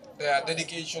their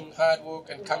dedication, hard work,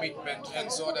 and commitment,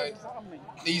 and so that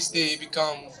this day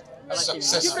become a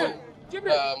successful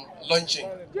launching.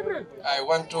 I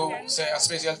want to say a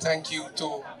special thank you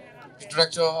to the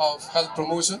Director of Health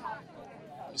Promotion,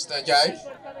 Mr. Jai,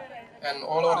 and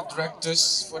all other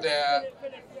directors for their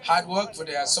hard work, for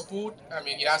their support. I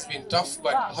mean, it has been tough,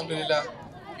 but alhamdulillah,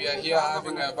 we are here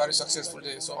having a very successful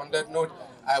day. So on that note,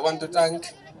 I want to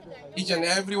thank each and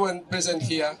everyone present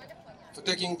here for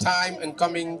taking time and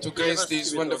coming to grace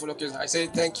this wonderful occasion. I say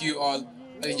thank you all.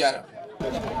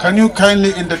 Can you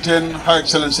kindly entertain Her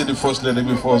Excellency the First Lady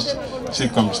before she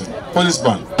comes in? Police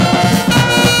band.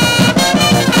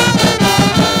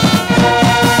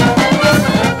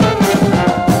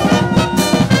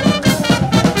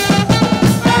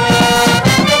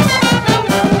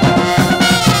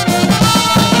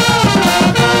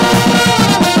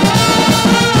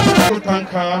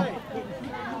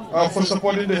 for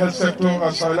supporting the health sector,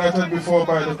 as highlighted before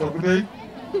by Dr. Gudey.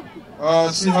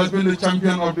 She has been the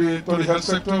champion of the health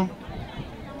sector.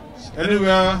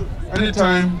 Anywhere,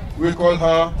 anytime we call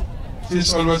her, she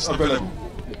is always available.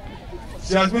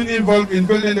 She has been involved in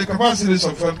building the capacities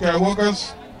of healthcare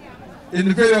workers in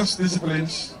the various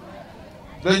disciplines,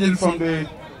 ranging from the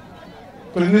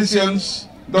clinicians,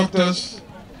 doctors,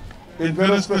 in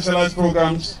very specialized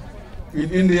programs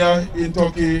in India, in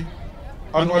Turkey,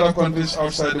 and other countries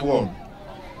outside the world.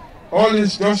 All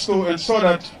this just to ensure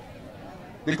that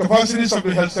the capacities of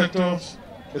the health sector,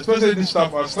 especially the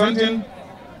staff, are strengthened,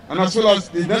 and as well as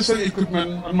the necessary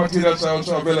equipment and materials are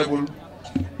also available,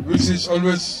 which is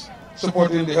always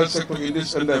supporting the health sector in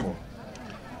this endeavor.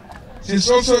 She is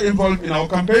also involved in our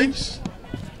campaigns.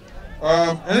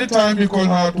 Anytime we call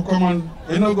her to come and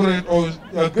inaugurate or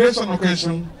grace an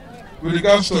occasion with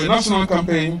regards to a national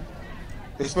campaign,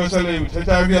 especially with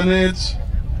HIV and AIDS,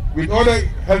 with other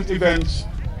health events,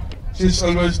 she's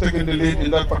always taking the lead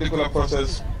in that particular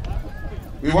process.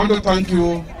 We want to thank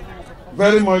you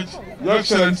very much, Your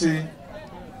Excellency,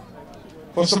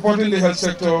 for supporting the health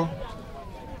sector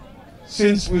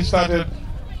since we started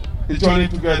the journey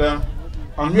together,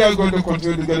 and we are going to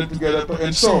continue to get it together to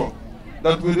ensure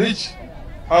that we reach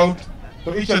out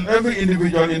to each and every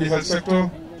individual in the health sector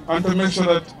and to make sure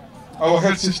that our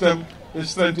health system is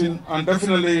strengthened, and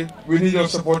definitely we need your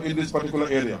support in this particular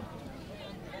area.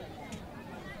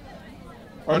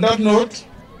 On that note,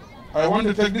 I want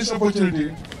to take this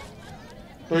opportunity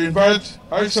to invite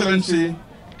Her Excellency,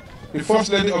 the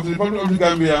First Lady of the Republic of the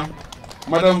Gambia,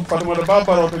 Madam Fatoumatta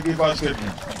Bah-Barrow, to give her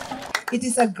statement. It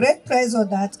is a great pleasure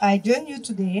that I join you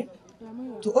today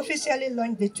to officially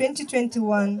launch the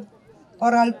 2021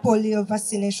 oral polio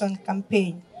vaccination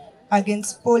campaign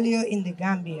against polio in the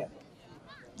Gambia.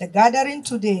 The gathering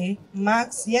today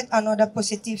marks yet another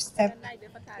positive step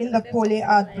in the polio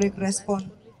outbreak response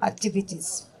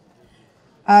activities.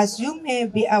 As you may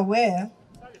be aware,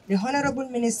 the Honorable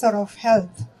Minister of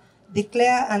Health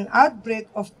declared an outbreak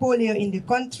of polio in the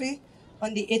country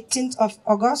on the 18th of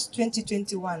August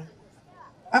 2021.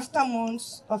 After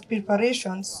months of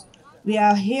preparations, we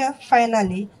are here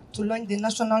finally to launch the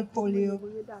national polio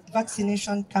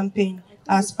vaccination campaign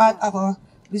as part of our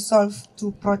resolve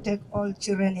to protect all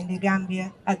children in the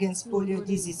Gambia against polio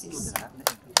diseases.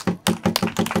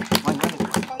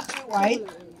 Countrywide,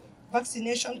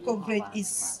 vaccination coverage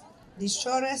is the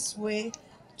surest way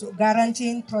to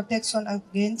guaranteeing protection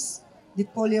against the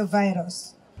polio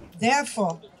virus.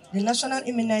 Therefore, the National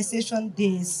Immunization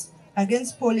Days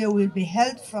against polio will be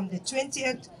held from the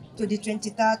 20th to the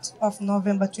 23rd of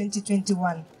November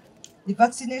 2021. The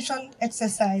vaccination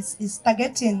exercise is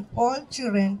targeting all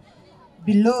children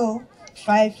below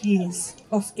 5 years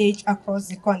of age across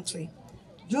the country.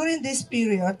 During this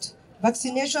period,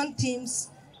 vaccination teams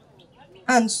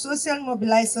and social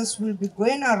mobilizers will be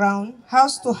going around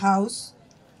house to house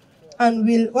and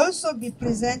will also be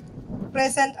present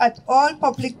at all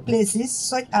public places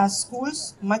such as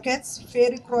schools, markets,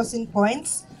 ferry crossing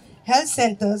points, health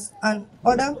centers, and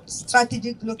other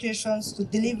strategic locations to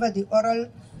deliver the oral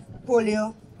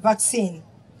polio vaccine.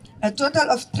 A total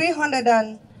of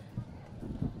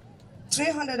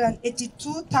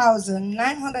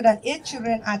 382,908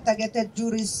 children are targeted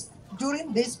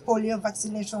during this polio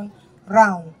vaccination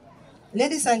round.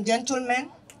 Ladies and gentlemen,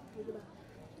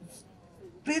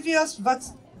 previous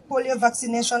polio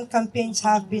vaccination campaigns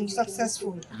have been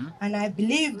successful, and I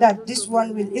believe that this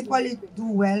one will equally do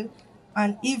well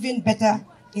and even better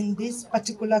in this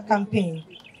particular campaign.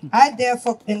 I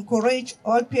therefore encourage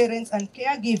all parents and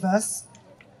caregivers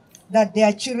that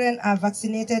their children are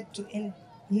vaccinated to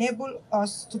enable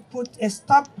us to put a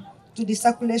stop to the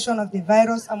circulation of the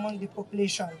virus among the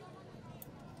population.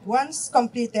 Once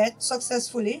completed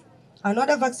successfully,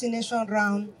 another vaccination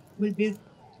round will be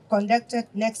conducted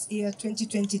next year,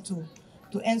 2022,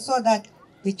 to ensure that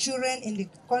the children in the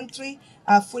country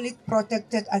are fully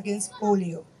protected against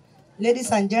polio.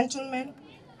 Ladies and gentlemen,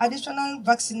 additional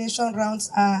vaccination rounds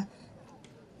are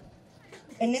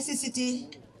a necessity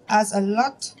as a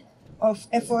lot of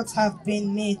efforts have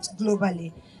been made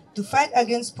globally to fight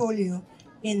against polio.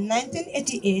 In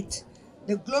 1988,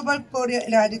 the Global Polio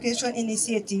Eradication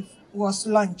Initiative was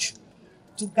launched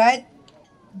to guide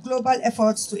global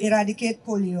efforts to eradicate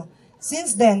polio.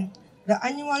 Since then, the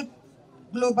annual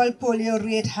global polio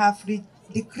rate have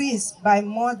decreased by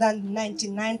more than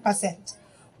 99%.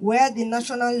 Where the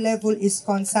national level is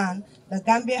concerned, the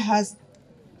Gambia has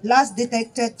last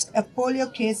detected a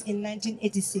polio case in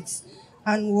 1986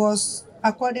 and was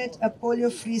accorded a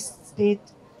polio-free state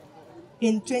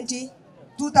in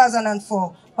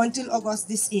 2004 until August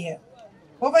this year.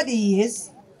 Over the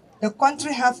years, The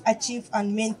country has achieved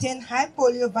and maintained high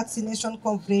polio vaccination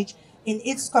coverage in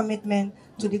its commitment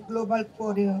to the global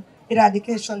polio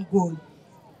eradication goal.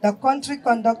 The country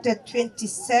conducted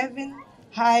 27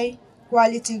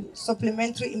 high-quality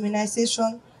supplementary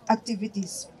immunization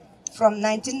activities from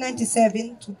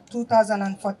 1997 to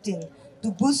 2014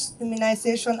 to boost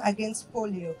immunization against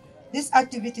polio. These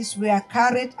activities were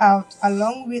carried out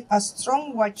along with a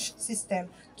strong watch system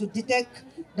to detect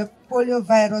the polio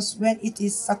virus when it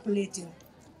is circulating.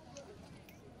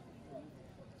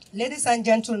 Ladies and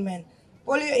gentlemen,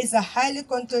 polio is a highly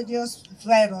contagious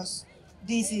virus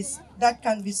disease that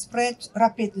can be spread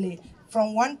rapidly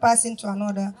from one person to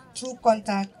another through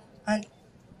contact, and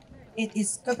it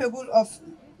is capable of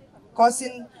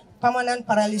causing permanent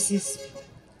paralysis.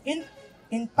 In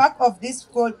impact of this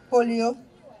polio,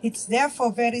 it's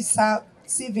therefore very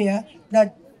severe,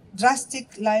 that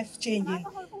drastic life-changing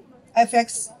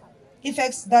effects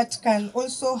that can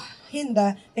also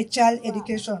hinder a child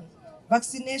education.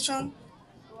 Vaccinating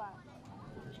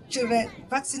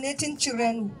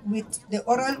children with the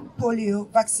oral polio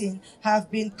vaccine have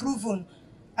been proven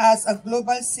as a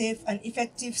global safe and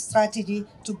effective strategy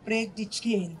to break the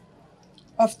chain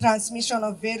of transmission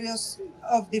of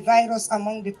the virus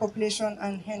among the population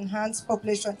and enhance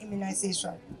population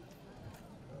immunization.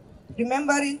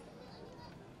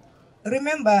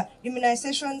 Remember,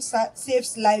 immunization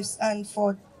saves lives, and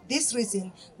for this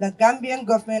reason, the Gambian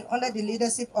government, under the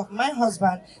leadership of my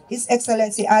husband, His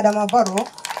Excellency Fatoumatta Bah-Barrow,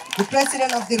 the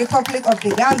President of the Republic of the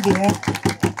Gambia,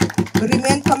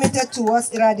 remain committed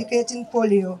towards eradicating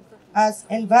polio as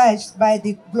advised by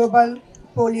the Global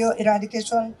Polio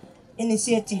Eradication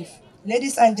Initiative.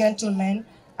 Ladies and gentlemen,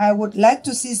 I would like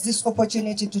to seize this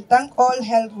opportunity to thank all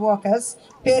health workers,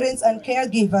 parents, and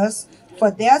caregivers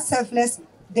for their selfless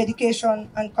dedication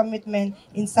and commitment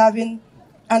in serving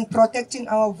and protecting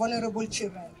our vulnerable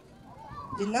children.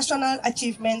 The national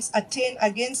achievements attained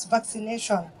against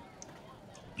vaccination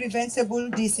preventable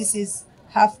diseases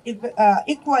have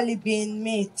equally been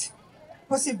made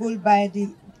possible by the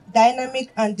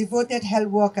dynamic and devoted health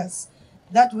workers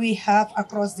that we have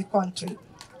across the country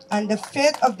and the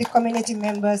faith of the community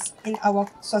members in our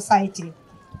society.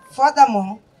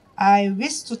 Furthermore, I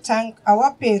wish to thank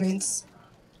our parents,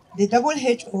 the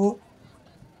WHO,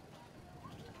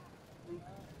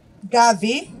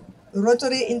 Gavi,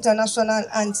 Rotary International,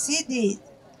 and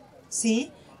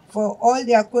CDC for all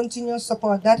their continuous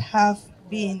support that have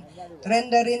been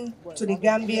rendering to the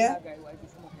Gambia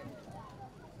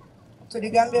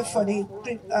for the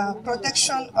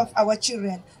protection of our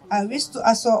children. I wish to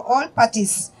assure all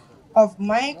parties of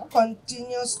my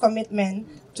continuous commitment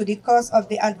to the cause of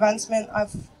the advancement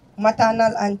of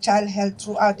maternal and child health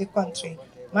throughout the country.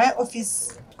 My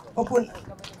office open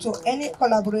to any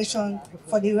collaboration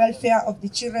for the welfare of the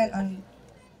children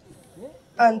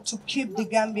and to keep the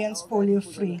Gambians polio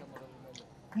free.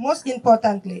 Most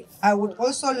importantly, I would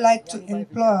also like to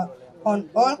implore on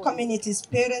all communities,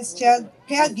 parents,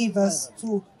 caregivers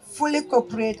to fully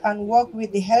cooperate and work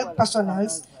with the health personnel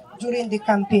during the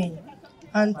campaign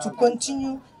and to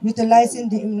continue utilizing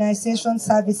the immunization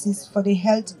services for the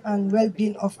health and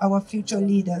well-being of our future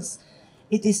leaders.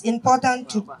 It is important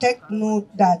to take note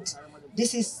that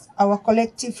this is our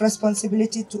collective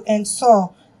responsibility to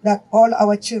ensure that all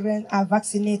our children are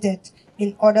vaccinated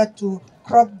in order to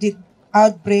curb the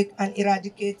outbreak and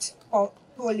eradicate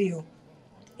polio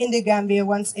in the Gambia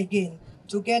once again.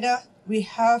 Together, we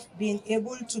have been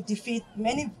able to defeat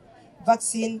many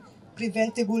vaccine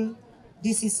preventable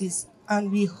diseases,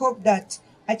 and we hope that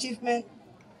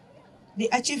the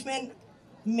achievement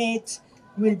made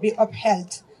will be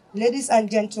upheld. Ladies and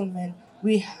gentlemen,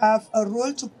 we have a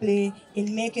role to play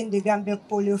in making the Gambia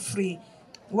polio free.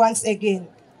 Once again,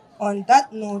 on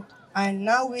that note, I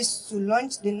now wish to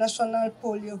launch the National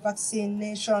Polio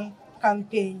Vaccination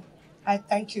Campaign. I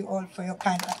thank you all for your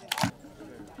kind attention.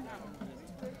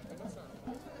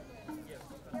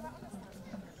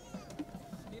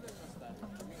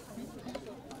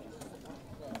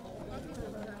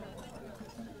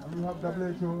 And we have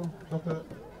WHO,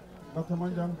 Dr.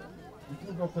 Manjang. The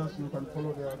two doctors, you can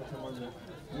follow there, Dr. Manjang.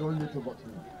 You all need to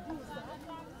vaccinate.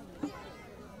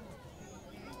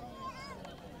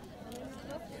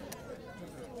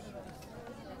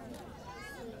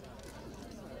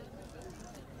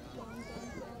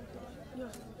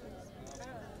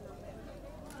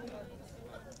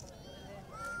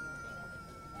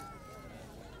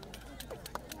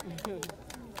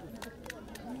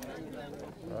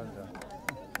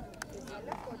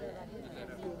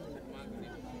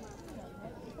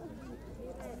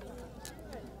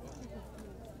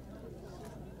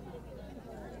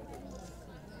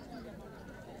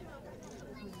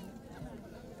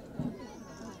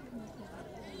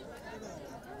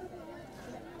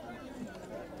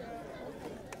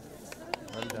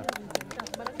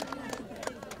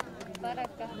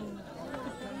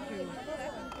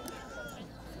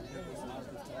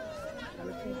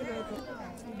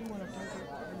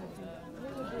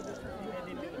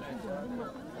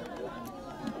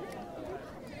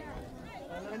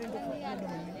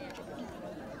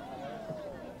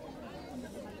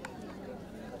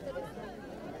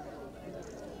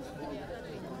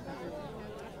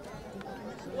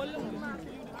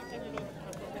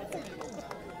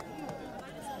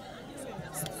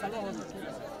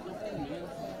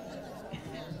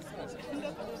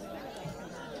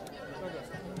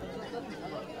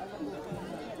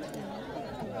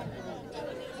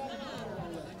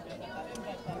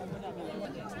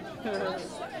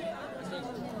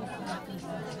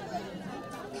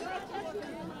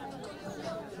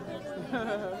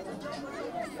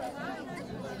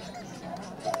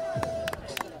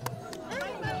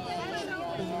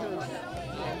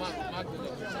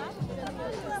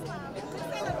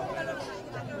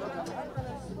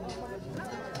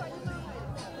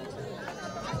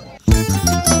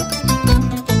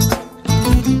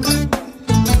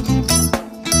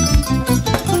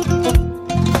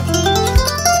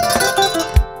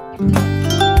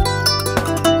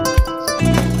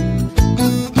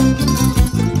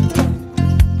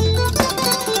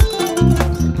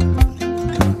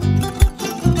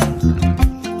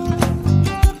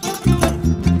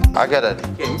 Agada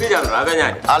ke mbijan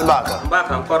aganya albaka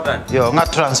mbaka important yo nga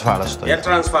transfer la sto ya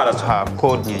transfer la ha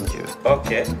code nyinji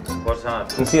okay person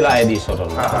nsila id soto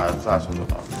ha sa soto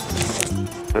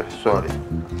sorry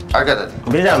agada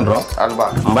mbijan bro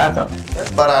albaka mbaka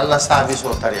bara alla service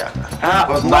o tariaka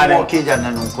mbare mo ki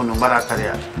janna nun kunu bara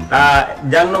tariaka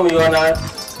jannom yona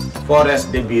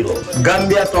forest de bureau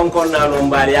gambia tonkon na no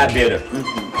mbari ya bere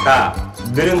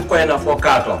birim koyna fo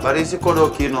kato bari si kodo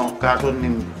kino kato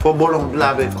nim fo bolong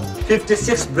blabe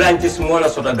 56 branches mola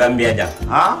sota gambia jam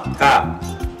ha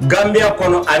gambia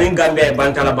kono ani gambia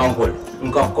bantala bankol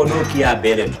nko kodo kiya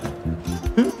bere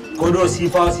kodo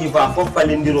sifa fo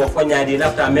falindiro fo nyaadi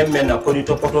lafta memmen na kodi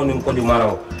to poto nim kodi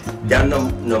maraw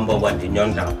jannam number 1 di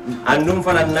nyonta andum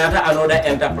fana nata anoda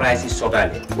enterprise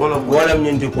sotale wolam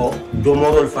nyindi ko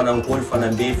domorol fana kol fana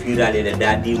be firale de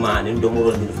dadi mani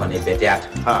domorol dir fana beteat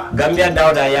gambia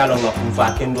dawda yalo ngam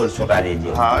fa kendol sotale di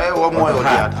wo moyo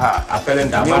diat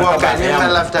apelenta ni wo ka ni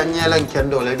lafta nyelen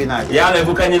kendol e binaji yalo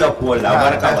bu kanyi la ko la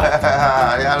baraka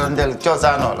ba yalo ndel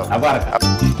ciosano lo baraka.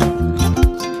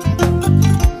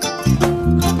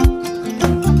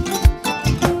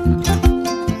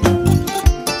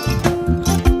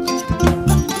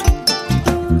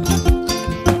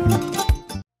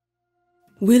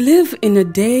 We live in a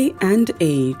day and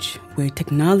age where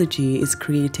technology is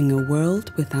creating a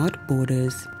world without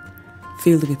borders,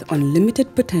 filled with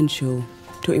unlimited potential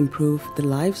to improve the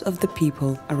lives of the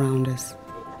people around us.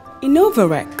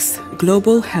 Innovarex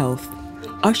Global Health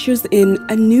ushers in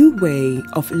a new way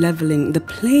of leveling the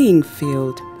playing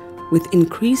field with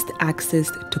increased access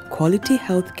to quality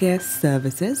healthcare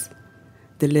services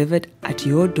delivered at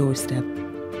your doorstep.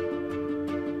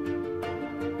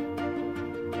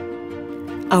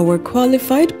 Our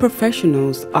qualified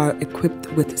professionals are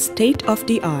equipped with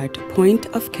state-of-the-art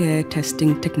point-of-care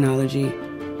testing technology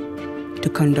to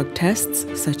conduct tests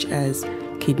such as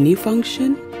kidney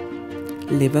function,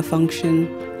 liver function,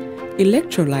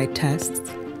 electrolyte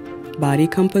tests, body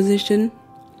composition,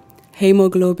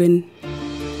 hemoglobin,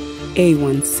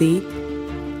 A1C,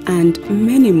 and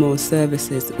many more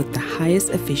services with the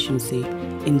highest efficiency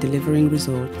in delivering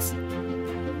results.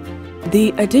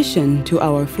 The addition to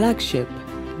our flagship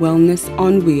Wellness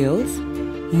on Wheels,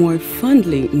 more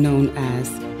fondly known as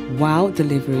WOW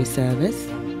Delivery Service,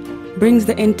 brings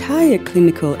the entire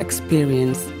clinical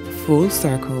experience full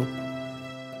circle.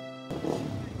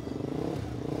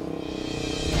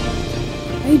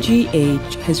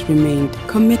 IGH has remained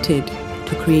committed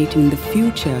to creating the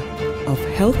future of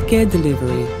healthcare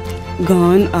delivery.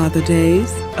 Gone are the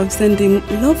days of sending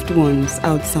loved ones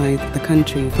outside the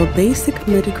country for basic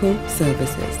medical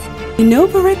services.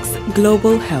 Innovarex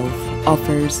Global Health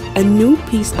offers a new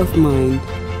peace of mind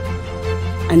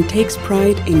and takes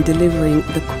pride in delivering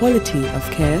the quality of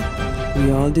care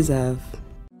we all deserve.